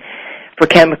training for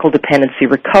chemical dependency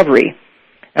recovery.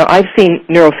 Now, I've seen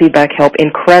neurofeedback help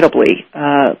incredibly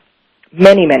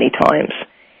many, many times.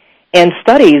 And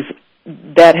studies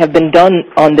that have been done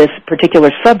on this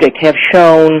particular subject have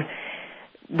shown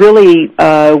really,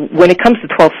 when it comes to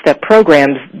 12-step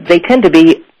programs, they tend to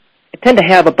be tend to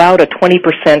have about a 20%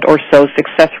 or so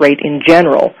success rate in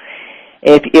general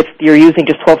if you're using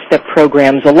just 12-step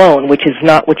programs alone, which is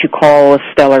not what you call a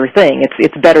stellar thing.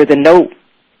 It's better than no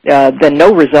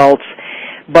results,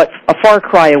 but a far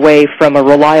cry away from a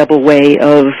reliable way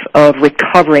of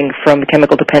recovering from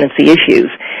chemical dependency issues.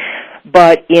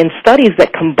 But in studies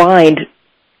that combined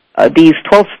these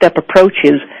 12-step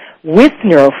approaches with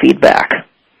neurofeedback,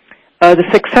 the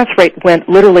success rate went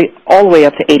literally all the way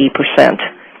up to 80%.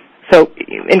 So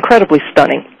incredibly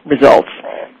stunning results.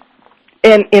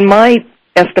 And in my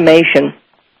estimation,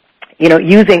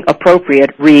 using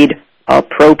appropriate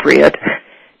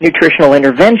nutritional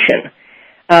intervention,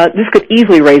 this could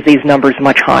easily raise these numbers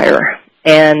much higher.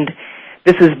 And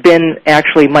this has been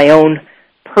actually my own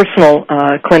personal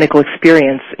clinical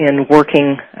experience in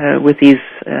working with these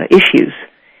issues.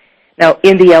 Now,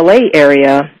 in the LA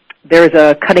area, there's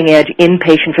a cutting-edge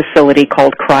inpatient facility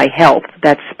called CRI-Help.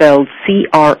 That's spelled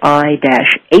CRI-HELP,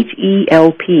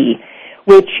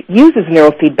 which uses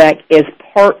neurofeedback as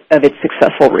part of its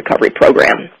successful recovery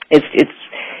program. There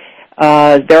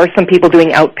are some people doing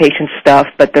outpatient stuff,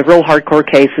 but the real hardcore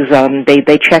cases,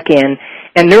 they check in,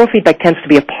 and neurofeedback tends to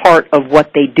be a part of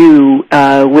what they do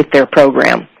with their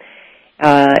program.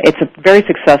 It's a very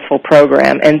successful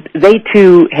program, and they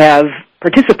too have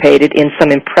participated in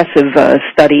some impressive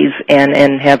studies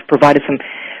and have provided some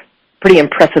pretty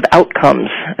impressive outcomes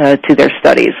to their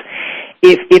studies.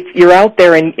 If you're out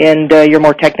there and you're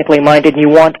more technically minded and you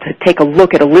want to take a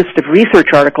look at a list of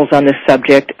research articles on this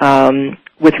subject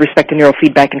with respect to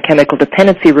neurofeedback and chemical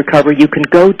dependency recovery, you can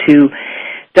go to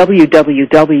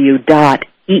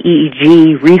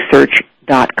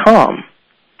www.eegresearch.com.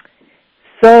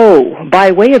 So,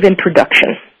 by way of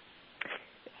introduction,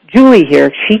 Julie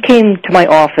here, she came to my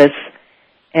office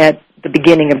at the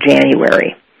beginning of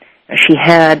January. She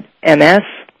had MS,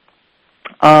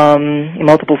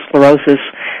 multiple sclerosis.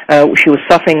 She was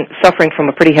suffering from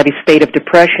a pretty heavy state of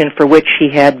depression for which she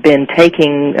had been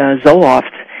taking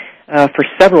Zoloft for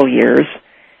several years.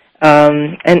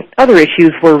 And other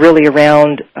issues were really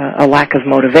around a lack of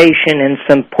motivation and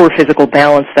some poor physical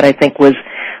balance that I think was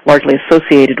largely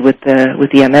associated with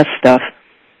the MS stuff.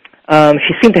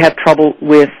 She seemed to have trouble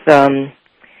with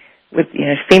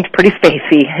she seemed pretty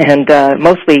spacey and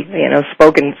mostly,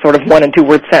 spoke in sort of 1- and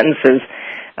 2-word sentences.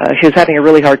 She was having a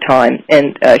really hard time,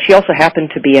 and she also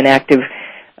happened to be an active,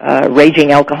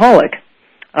 raging alcoholic.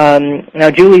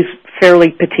 Now, Julie's fairly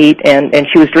petite, and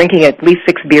she was drinking at least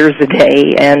 6 beers a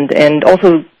day, and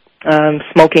also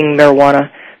smoking marijuana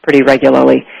pretty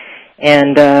regularly.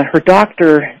 And her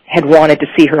doctor had wanted to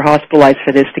see her hospitalized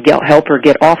for this to help her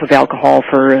get off of alcohol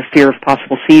for fear of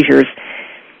possible seizures.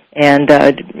 And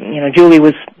Julie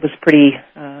was pretty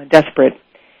desperate.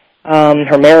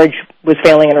 Her marriage was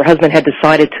failing, and her husband had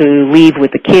decided to leave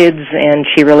with the kids, and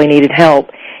she really needed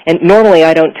help. And normally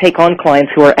I don't take on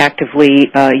clients who are actively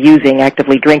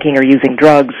drinking or using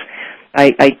drugs.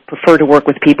 I prefer to work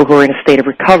with people who are in a state of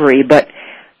recovery, but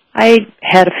I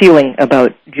had a feeling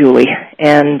about Julie,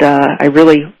 and I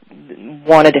really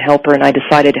wanted to help her, and I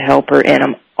decided to help her, and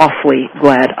I'm awfully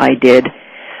glad I did.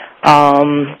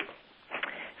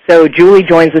 So Julie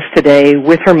joins us today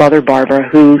with her mother, Barbara,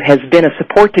 who has been a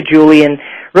support to Julie and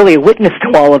really a witness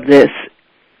to all of this.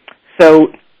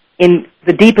 So in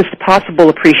the deepest possible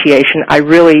appreciation, I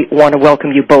really want to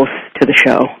welcome you both to the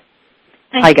show.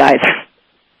 Hi, guys.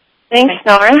 Thanks,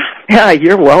 Nora. Yeah,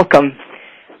 you're welcome.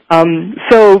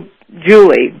 So,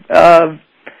 Julie, why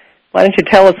don't you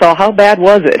tell us all, how bad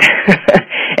was it?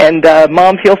 And,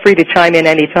 Mom, feel free to chime in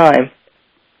any time.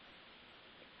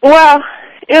 Well,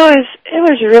 it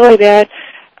was really bad.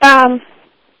 I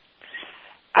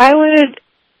would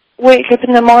wake up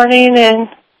in the morning and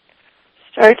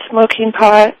start smoking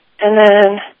pot, and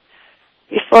then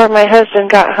before my husband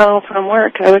got home from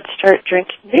work, I would start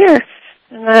drinking beer,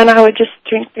 and then I would just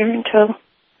drink beer until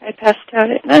I passed out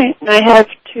at night. And I have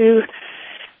 2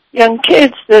 young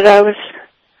kids that I was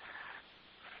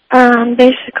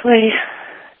basically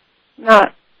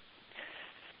not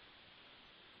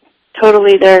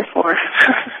totally there for.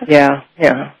 Yeah,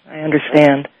 I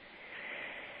understand.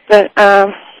 But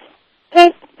that's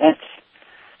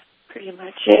pretty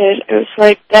much it. It was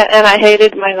like that, and I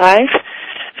hated my life.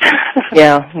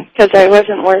 Yeah. Because I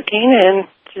wasn't working and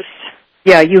just...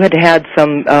 Yeah, you had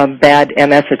some bad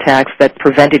MS attacks that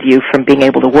prevented you from being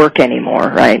able to work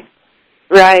anymore, right?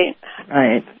 Right.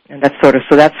 Right. And that sort of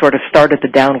started the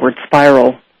downward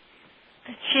spiral.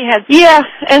 Yeah,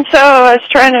 and so I was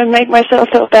trying to make myself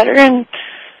feel better, and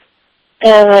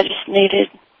I just needed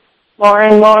more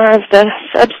and more of the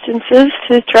substances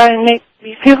to try and make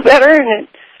me feel better, and it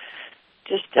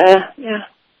just,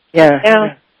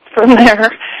 Yeah. from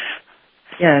there.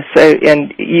 Yes,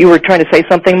 and you were trying to say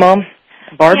something, Mom?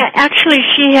 Barb? Yeah, actually,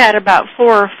 she had about 4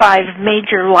 or 5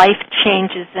 major life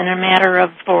changes in a matter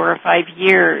of 4 or 5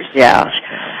 years. Yeah. Which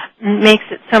makes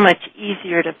it so much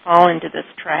easier to fall into this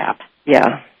trap.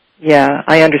 Yeah,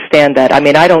 I understand that. I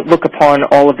mean, I don't look upon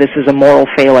all of this as a moral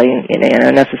failing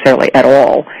necessarily at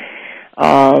all.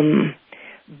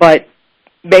 But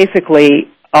basically,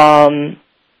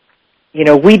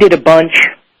 we did a bunch.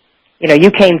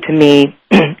 You came to me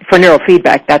for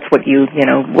neurofeedback. That's what you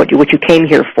came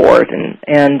here for,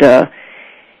 and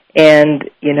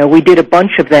we did a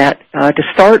bunch of that to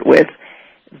start with.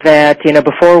 That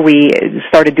before we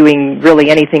started doing really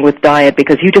anything with diet,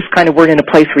 because you just kind of weren't in a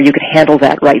place where you could handle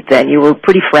that right then. You were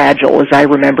pretty fragile, as I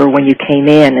remember when you came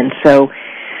in, and so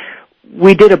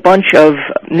we did a bunch of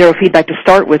neurofeedback to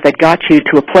start with that got you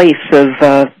to a place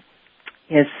of.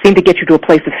 It seemed to get you to a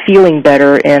place of feeling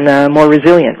better and more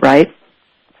resilient, right?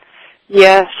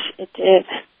 Yes, it did.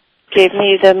 Gave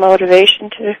me the motivation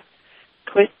to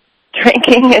quit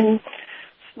drinking and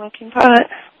smoking pot.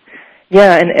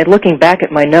 Yeah, and looking back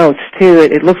at my notes, too,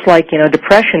 it looks like,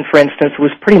 depression, for instance,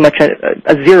 was pretty much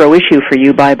a zero issue for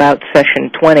you by about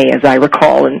session 20, as I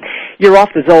recall. And you're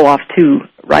off the Zoloft, too,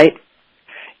 right?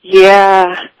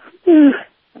 Yeah. I'm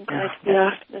glad to be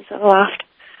off the Zoloft.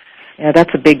 Yeah,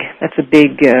 that's a big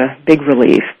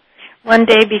relief. One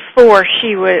day before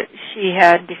she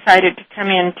had decided to come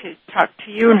in to talk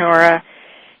to you, Nora,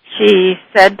 she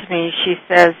said to me, she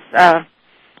says,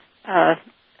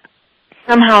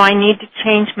 somehow I need to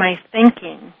change my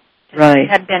thinking. Right.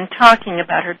 She had been talking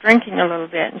about her drinking a little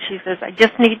bit, and she says, I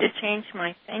just need to change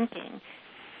my thinking.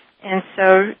 And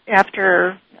so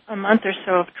after a month or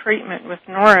so of treatment with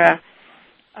Nora,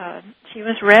 she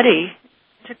was ready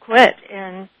to quit,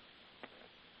 and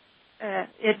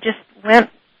it just went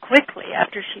quickly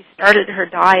after she started her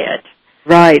diet.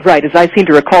 Right. As I seem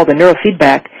to recall, the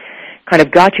neurofeedback kind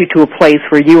of got you to a place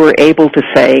where you were able to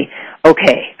say,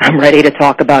 okay, I'm ready to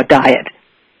talk about diet.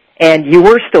 And you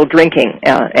were still drinking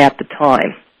at the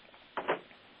time.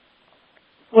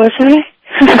 Was I?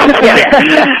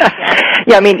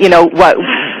 Yeah, I mean, what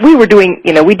we were doing,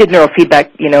 we did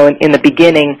neurofeedback, in the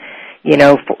beginning,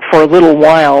 for a little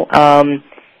while,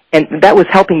 and that was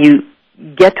helping you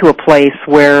get to a place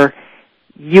where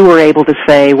you were able to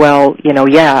say, well,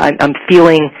 I'm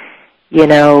feeling,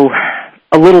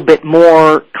 a little bit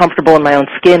more comfortable in my own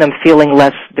skin. I'm feeling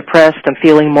less depressed. I'm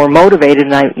feeling more motivated,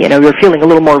 and you're feeling a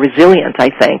little more resilient,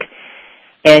 I think.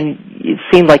 And it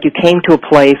seemed like you came to a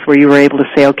place where you were able to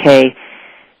say, okay,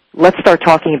 let's start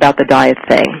talking about the diet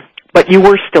thing. But you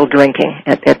were still drinking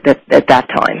at that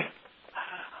time.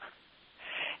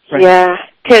 Right. Yeah,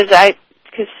 because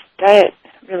diet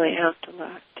really helped a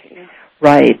lot too.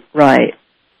 Right.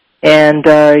 And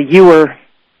you were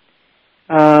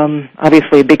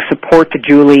obviously a big support to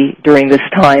Julie during this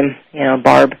time,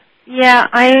 Barb. Yeah,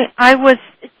 I was.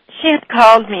 She had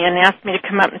called me and asked me to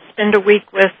come up and spend a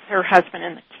week with her husband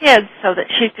and the kids so that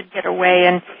she could get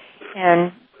away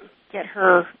and get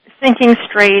her thinking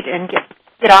straight and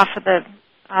get off of the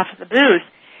booze.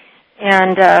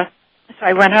 And so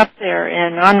I went up there,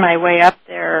 and on my way up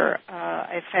there,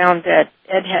 I found that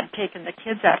Ed had taken the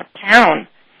kids out of town.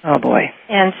 Oh boy!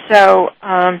 And so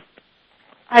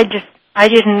I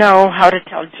didn't know how to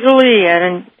tell Julie,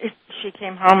 and she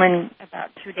came home in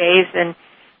about 2 days, and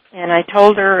I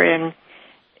told her, and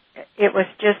it was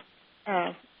just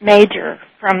major.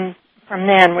 From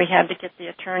then, we had to get the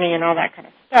attorney and all that kind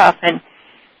of stuff, and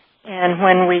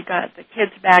when we got the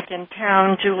kids back in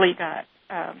town, Julie got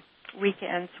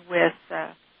weekends with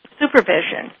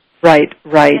supervision. Right.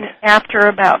 And after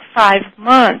about 5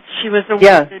 months, she was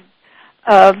awarded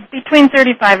between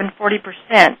 35 and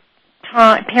 40%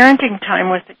 parenting time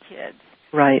with the kids.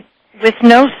 Right. With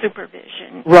no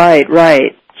supervision. Right.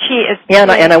 She is. Yeah,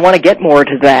 and I want to get more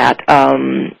to that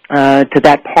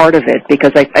part of it,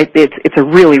 because it's a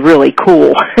really, really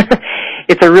cool.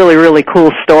 It's a really, really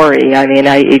cool story. I mean,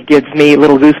 it gives me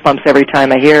little goosebumps every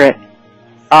time I hear it.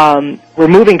 We're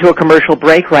moving to a commercial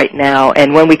break right now,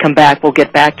 and when we come back, we'll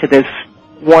get back to this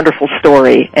wonderful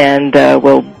story, and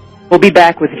we'll be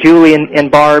back with Julie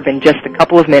and Barb in just a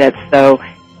couple of minutes. So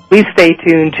please stay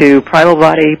tuned to Primal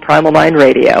Body, Primal Mind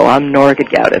Radio. I'm Nora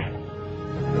Gedgaudas.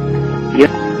 Yep.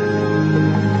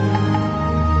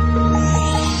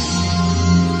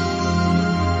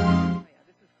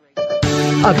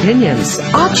 Opinions,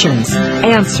 options,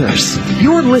 answers.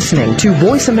 You're listening to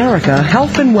Voice America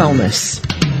Health and Wellness.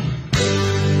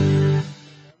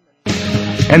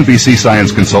 NBC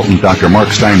science consultant Dr. Mark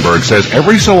Steinberg says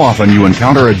every so often you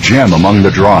encounter a gem among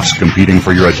the dross competing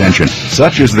for your attention.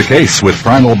 Such is the case with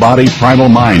Primal Body, Primal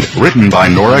Mind, written by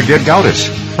Nora Gedgaudas.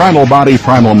 Primal Body,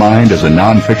 Primal Mind is a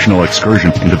non-fictional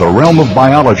excursion into the realm of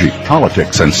biology,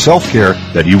 politics, and self-care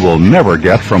that you will never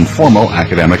get from formal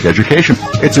academic education.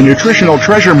 It's a nutritional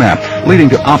treasure map leading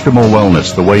to optimal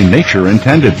wellness the way nature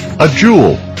intended. A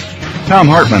jewel. Tom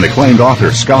Hartman, acclaimed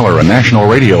author, scholar, and national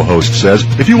radio host, says,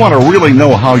 if you want to really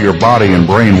know how your body and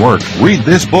brain work, read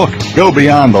this book. Go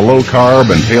beyond the low-carb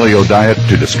and paleo diet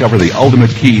to discover the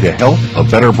ultimate key to health, a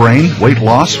better brain, weight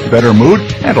loss, better mood,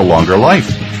 and a longer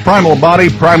life. Primal Body,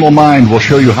 Primal Mind will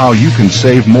show you how you can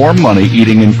save more money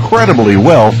eating incredibly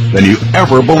well than you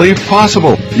ever believed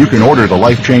possible. You can order the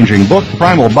life-changing book,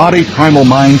 Primal Body, Primal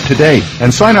Mind, today.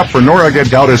 And sign up for Nora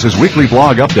Gedgaudas' weekly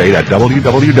blog update at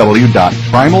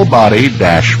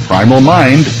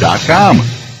www.primalbody-primalmind.com.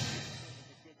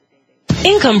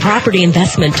 Income Property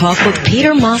Investment Talk with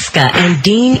Peter Mosca and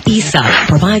Dean Issa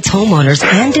provides homeowners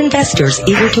and investors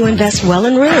eager to invest well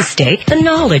in real estate the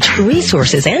knowledge,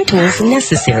 resources, and tools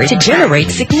necessary to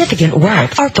generate significant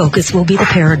wealth. Our focus will be the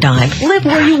paradigm. Live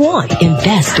where you want.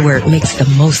 Invest where it makes the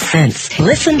most sense.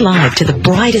 Listen live to the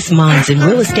brightest minds in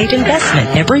real estate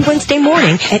investment every Wednesday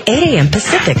morning at 8 a.m.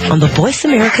 Pacific on the Voice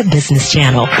America Business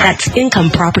Channel. That's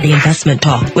Income Property Investment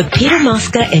Talk with Peter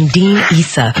Mosca and Dean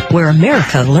Issa, where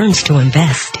America learns to invest.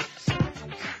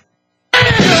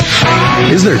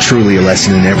 Is there truly a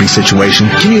lesson in every situation?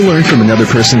 Can you learn from another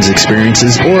person's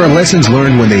experiences, or are lessons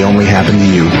learned when they only happen to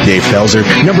you? Dave Pelzer,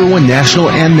 #1 national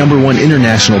and #1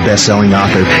 international best-selling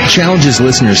author, challenges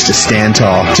listeners to stand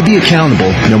tall, to be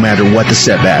accountable no matter what the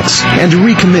setbacks, and to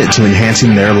recommit to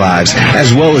enhancing their lives,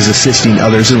 as well as assisting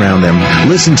others around them.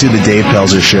 Listen to The Dave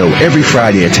Pelzer Show every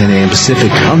Friday at 10 a.m.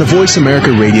 Pacific on the Voice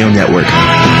America Radio Network.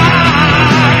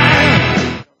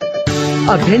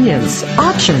 Opinions,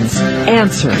 options,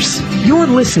 answers. You're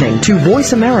listening to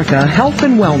Voice America Health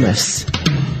and Wellness.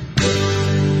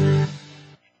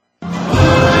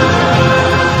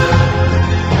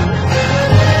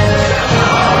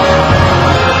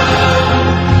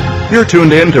 You're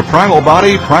tuned in to Primal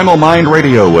Body, Primal Mind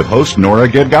Radio with host Nora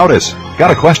Gedgaudas.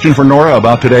 Got a question for Nora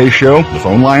about today's show? The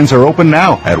phone lines are open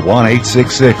now at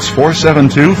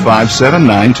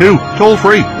 1-866-472-5792. Toll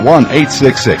free,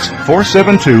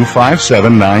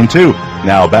 1-866-472-5792.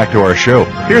 Now back to our show.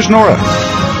 Here's Nora.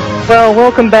 Well,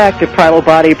 welcome back to Primal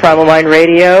Body, Primal Mind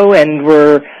Radio, and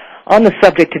we're on the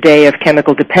subject today of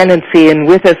chemical dependency, and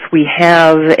with us we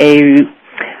have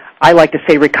I like to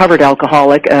say recovered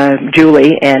alcoholic,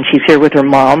 Julie, and she's here with her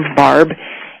mom, Barb,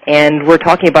 and we're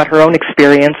talking about her own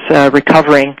experience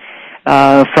recovering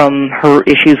from her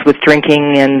issues with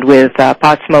drinking and with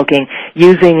pot smoking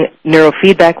using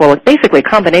neurofeedback. Well, it's basically a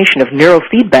combination of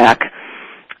neurofeedback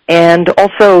and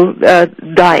also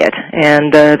diet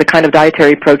and the kind of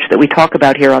dietary approach that we talk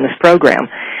about here on this program.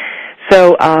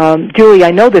 So, Julie, I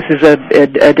know this is a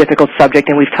difficult subject,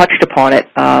 and we've touched upon it,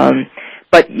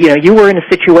 but, you know, you were in a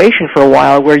situation for a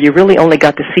while where you really only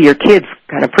got to see your kids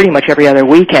kind of pretty much every other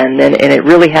weekend, and it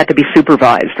really had to be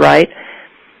supervised, right?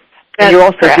 And you're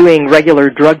also doing regular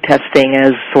drug testing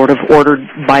as sort of ordered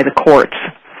by the courts.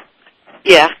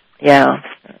 Yeah. Yeah.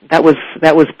 That was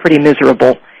pretty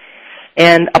miserable.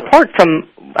 And apart from,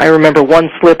 I remember one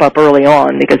slip up early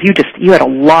on, because you had a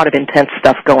lot of intense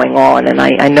stuff going on, and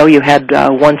I know you had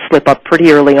one slip up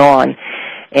pretty early on.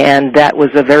 And that was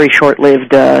a very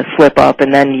short-lived slip-up,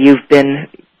 and then you've been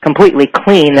completely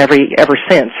clean ever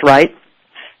since, right?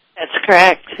 That's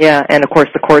correct. Yeah, and of course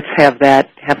the courts have that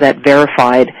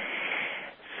verified.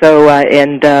 So,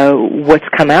 what's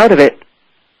come out of it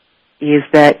is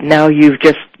that now you've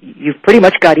pretty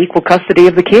much got equal custody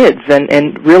of the kids,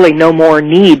 and really no more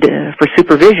need for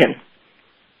supervision.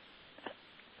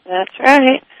 That's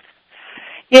right.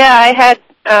 Yeah, I had.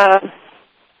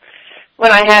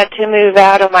 When I had to move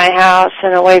out of my house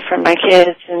and away from my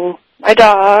kids and my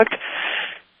dog,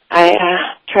 I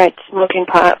tried smoking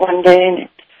pot one day, and it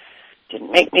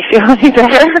didn't make me feel any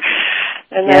better.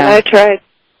 And then I tried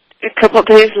a couple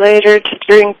days later to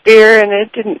drink beer, and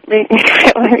it didn't make me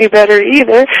feel any better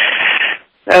either.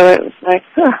 So it was like,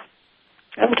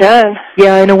 I'm done.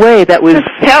 Yeah, in a way, that was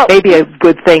maybe a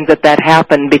good thing that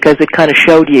happened, because it kind of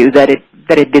showed you that it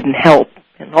didn't help,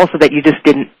 and also that you just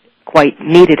didn't quite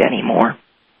need it anymore.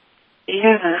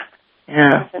 Yeah.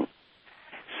 Yeah.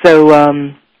 So,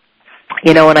 and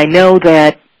I know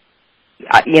that,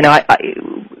 I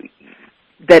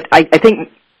think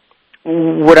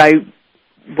what I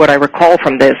recall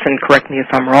from this, and correct me if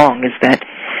I'm wrong, is that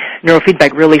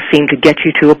neurofeedback really seemed to get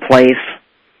you to a place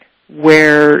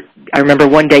where I remember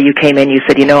one day you came in, you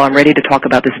said, I'm ready to talk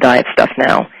about this diet stuff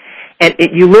now. And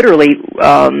you literally,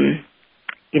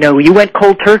 you went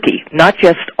cold turkey, not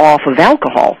just off of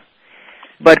alcohol,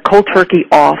 but cold turkey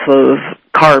off of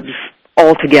carbs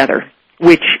altogether,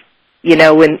 which,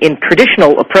 in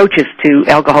traditional approaches to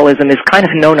alcoholism is kind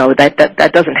of a no-no. That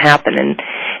doesn't happen. And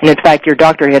in fact, your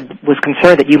doctor was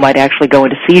concerned that you might actually go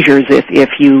into seizures if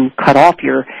you cut off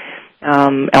your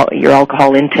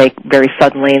alcohol intake very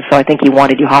suddenly. And so I think he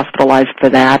wanted you hospitalized for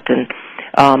that. And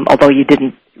although you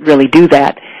didn't really do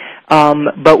that,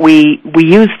 but we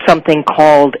used something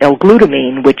called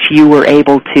L-glutamine, which you were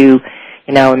able to,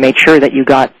 and made sure that you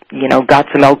got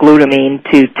some L-glutamine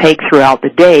to take throughout the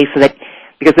day, so that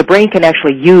because the brain can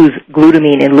actually use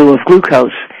glutamine in lieu of glucose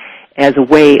as a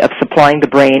way of supplying the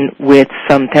brain with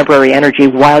some temporary energy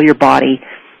while your body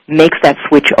makes that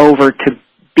switch over to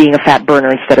being a fat burner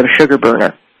instead of a sugar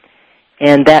burner.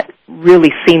 And that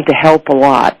really seemed to help a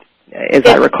lot, as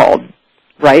I recalled,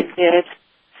 right? Yes.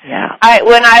 Yeah.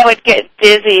 When I would get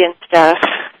dizzy and stuff.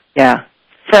 Yeah.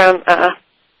 From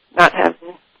not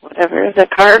having whatever the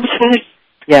carbs.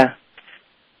 Yeah.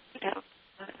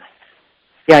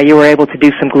 Yeah, you were able to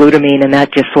do some glutamine, and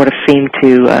that just sort of seemed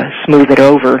to smooth it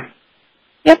over.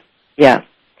 Yep. Yeah.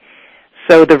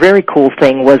 So the very cool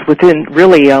thing was within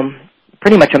really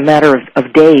pretty much a matter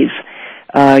of days,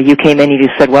 you came in and you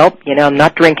said, well, I'm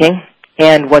not drinking,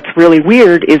 and what's really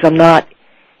weird is I'm not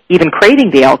even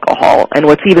craving the alcohol, and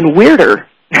what's even weirder,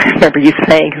 I remember you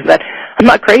saying, is that I'm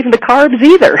not craving the carbs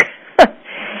either.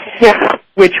 Yeah.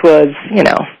 Which was,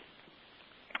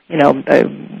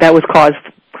 that was cause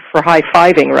for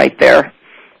high-fiving right there.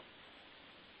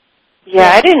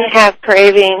 Yeah, I didn't have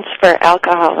cravings for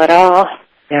alcohol at all.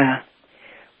 Yeah.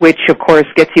 Which, of course,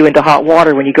 gets you into hot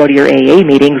water when you go to your AA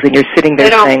meetings and you're sitting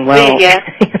there saying, well,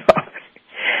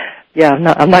 yeah,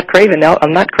 I'm not craving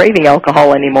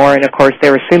alcohol anymore, and of course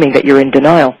they're assuming that you're in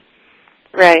denial.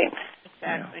 Right.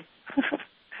 Exactly.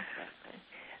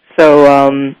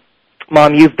 So,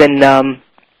 Mom, you've been,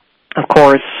 of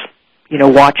course,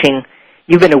 watching.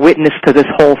 You've been a witness to this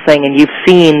whole thing, and you've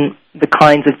seen the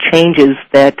kinds of changes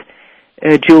that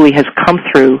Julie has come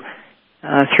through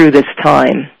this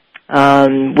time,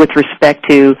 with respect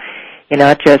to,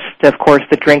 not just, of course,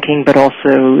 the drinking, but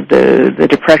also the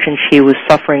depression she was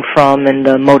suffering from and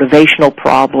the motivational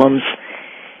problems.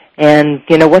 And,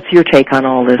 what's your take on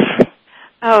all this?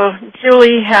 Oh,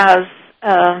 Julie has,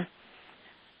 I'm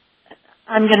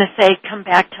going to say, come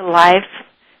back to life.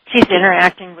 She's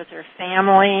interacting with her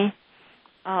family.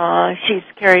 She's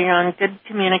carrying on good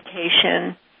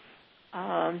communication.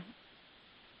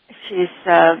 She's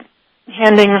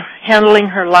handling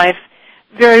her life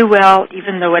very well,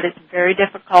 even though it is very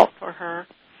difficult for her.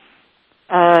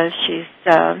 She's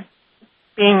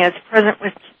being as present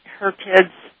with her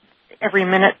kids every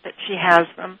minute that she has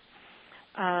them.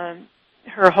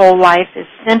 Her whole life is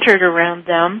centered around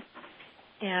them,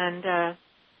 and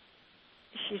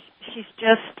she's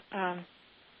just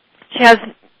she has,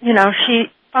 she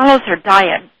follows her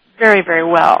diet very, very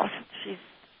well.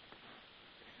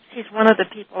 She's one of the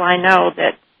people I know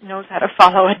that knows how to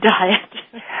follow a diet.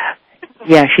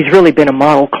 Yeah, she's really been a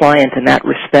model client in that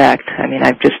respect. I mean,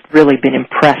 I've just really been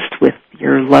impressed with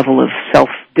your level of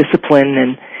self-discipline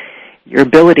and your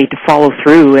ability to follow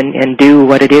through and do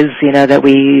what it is, that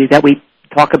we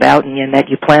talk about and that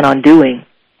you plan on doing.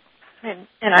 And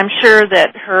I'm sure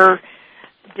that her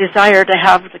desire to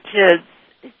have the kids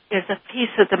is a piece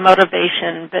of the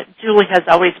motivation, but Julie has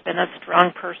always been a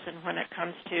strong person when it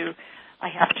comes to, I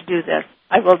have to do this,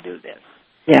 I will do this.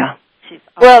 Yeah.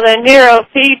 Well, the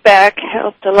neurofeedback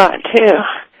helped a lot, too.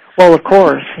 Well, of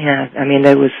course, yeah. I mean,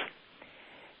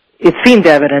 it seemed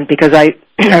evident because I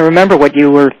remember what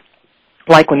you were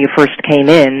like when you first came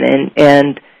in,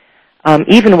 and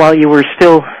even while you were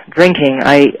still drinking,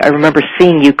 I remember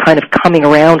seeing you kind of coming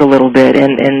around a little bit,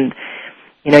 and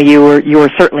you were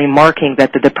certainly marking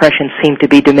that the depression seemed to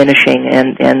be diminishing,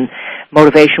 and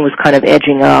motivation was kind of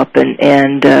edging up,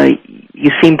 and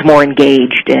you seemed more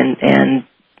engaged, and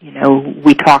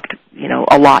we talked,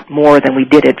 a lot more than we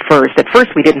did at first. At first,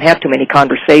 we didn't have too many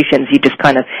conversations. You just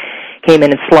kind of came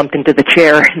in and slumped into the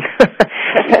chair and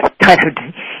kind of,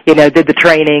 did the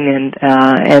training,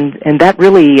 and that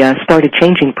really started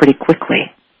changing pretty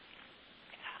quickly.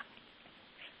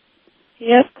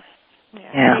 Yep.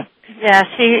 Yeah. Yeah,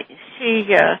 she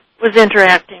was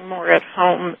interacting more at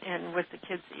home and with the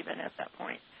kids even at that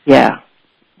point. Yeah,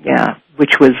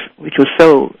 which was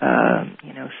so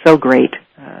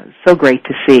so great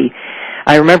to see.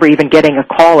 I remember even getting a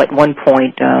call at one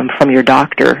point from your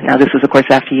doctor. Now this was, of course,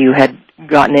 after you had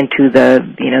gotten into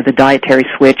the dietary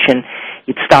switch, and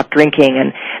you'd stop drinking.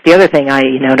 And the other thing I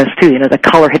noticed too, the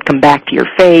color had come back to your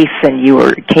face, and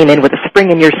you came in with a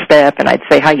spring in your step. And I'd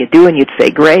say, "How you doing?" You'd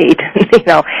say, "Great."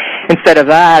 Instead of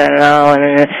that, I don't know.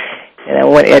 And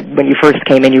when you first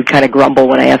came in, you'd kind of grumble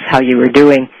when I asked how you were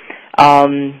doing.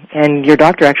 And your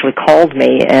doctor actually called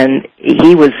me, and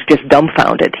he was just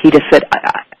dumbfounded. He just said,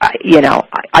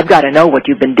 I've got to know what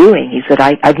you've been doing. He said,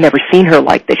 I've never seen her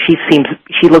like this.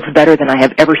 She looks better than I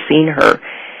have ever seen her.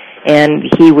 And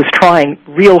he was trying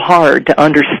real hard to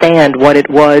understand what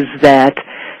it was that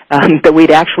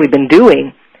we'd actually been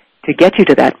doing to get you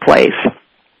to that place.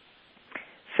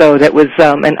 So that was,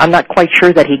 and I'm not quite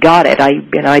sure that he got it.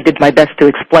 I did my best to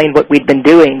explain what we'd been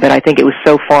doing, but I think it was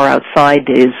so far outside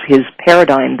his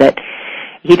paradigm that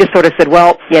he just sort of said,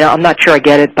 "Well, I'm not sure I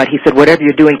get it," but he said, "Whatever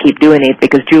you're doing, keep doing it,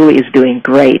 because Julie is doing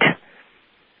great."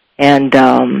 And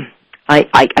I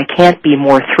can't be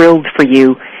more thrilled for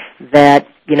you that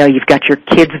you've got your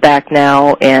kids back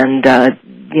now, and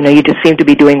you just seem to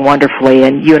be doing wonderfully.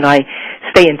 And you and I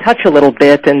stay in touch a little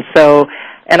bit, and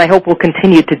I hope we'll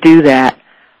continue to do that.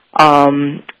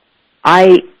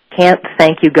 I can't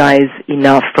thank you guys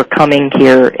enough for coming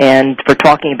here and for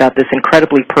talking about this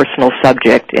incredibly personal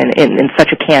subject in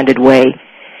such a candid way.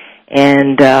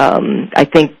 And I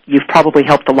think you've probably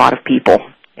helped a lot of people.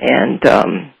 And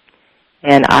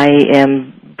I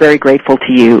am very grateful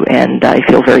to you, and I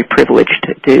feel very privileged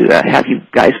to have you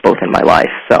guys both in my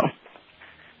life. So.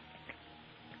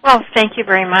 Well, thank you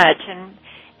very much.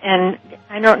 And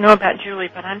I don't know about Julie,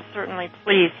 but I'm certainly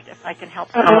pleased if I can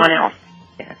help someone else.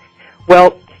 Yeah.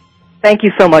 Well, thank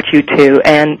you so much, you two.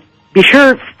 And be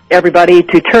sure, everybody,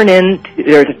 to tune in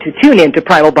to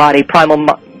Primal Body, Primal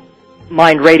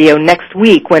Mind Radio next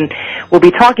week, when we'll be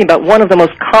talking about one of the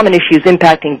most common issues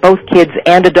impacting both kids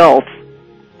and adults.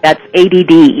 That's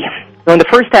ADD. So in the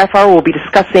first half hour, we'll be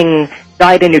discussing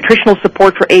diet and nutritional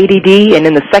support for ADD, and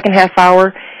in the second half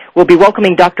hour, we'll be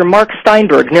welcoming Dr. Mark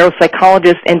Steinberg,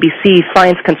 neuropsychologist, NBC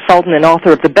science consultant, and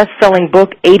author of the best-selling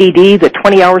book, ADD, The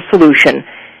 20-Hour Solution.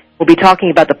 We'll be talking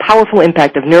about the powerful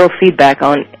impact of neurofeedback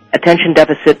on attention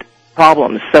deficit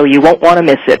problems, so you won't want to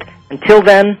miss it. Until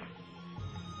then,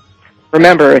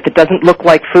 remember, if it doesn't look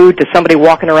like food to somebody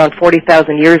walking around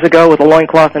 40,000 years ago with a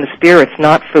loincloth and a spear, it's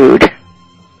not food.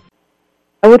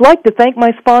 I would like to thank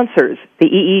my sponsors, the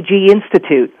EEG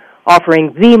Institute,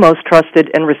 offering the most trusted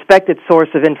and respected source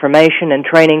of information and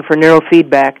training for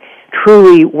neurofeedback,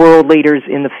 truly world leaders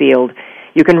in the field.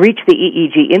 You can reach the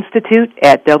EEG Institute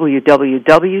at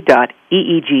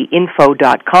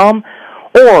www.eeginfo.com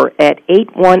or at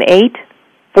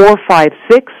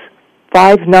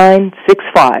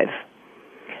 818-456-5965.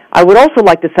 I would also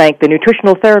like to thank the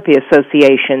Nutritional Therapy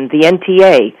Association, the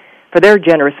NTA, for their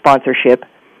generous sponsorship.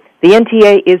 The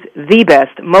NTA is the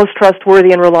best, most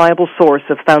trustworthy and reliable source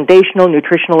of foundational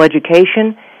nutritional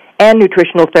education and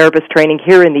nutritional therapist training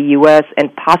here in the U.S.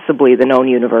 and possibly the known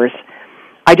universe.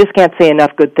 I just can't say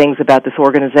enough good things about this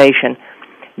organization.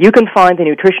 You can find the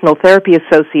Nutritional Therapy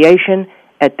Association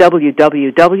at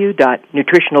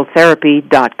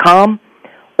www.nutritionaltherapy.com,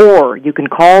 or you can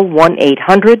call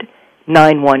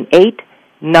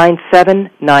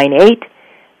 1-800-918-9798.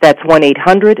 That's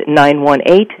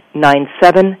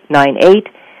 1-800-918-9798.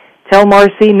 Tell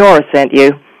Marcy Nora sent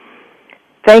you.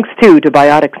 Thanks, too, to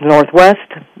Biotics Northwest,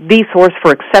 the source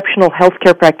for exceptional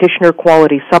healthcare practitioner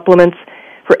quality supplements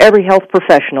for every health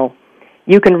professional.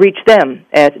 You can reach them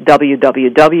at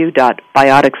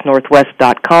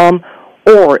www.bioticsnorthwest.com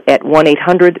or at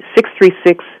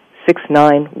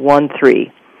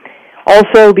 1-800-636-6913.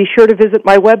 Also, be sure to visit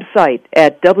my website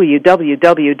at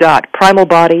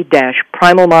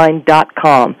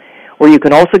www.primalbody-primalmind.com, where you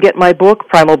can also get my book,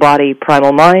 Primal Body,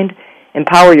 Primal Mind,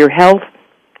 Empower Your Health,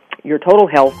 Your Total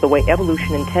Health, the way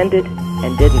evolution intended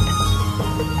and didn't.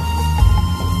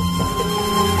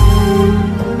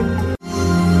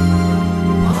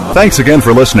 Thanks again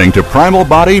for listening to Primal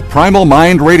Body, Primal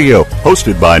Mind Radio,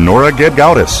 hosted by Nora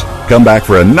Gedgaudas. Come back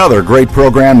for another great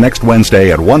program next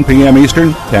Wednesday at 1 p.m.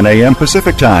 Eastern, 10 a.m.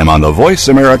 Pacific Time on the Voice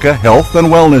America Health and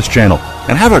Wellness Channel.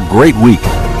 And have a great week.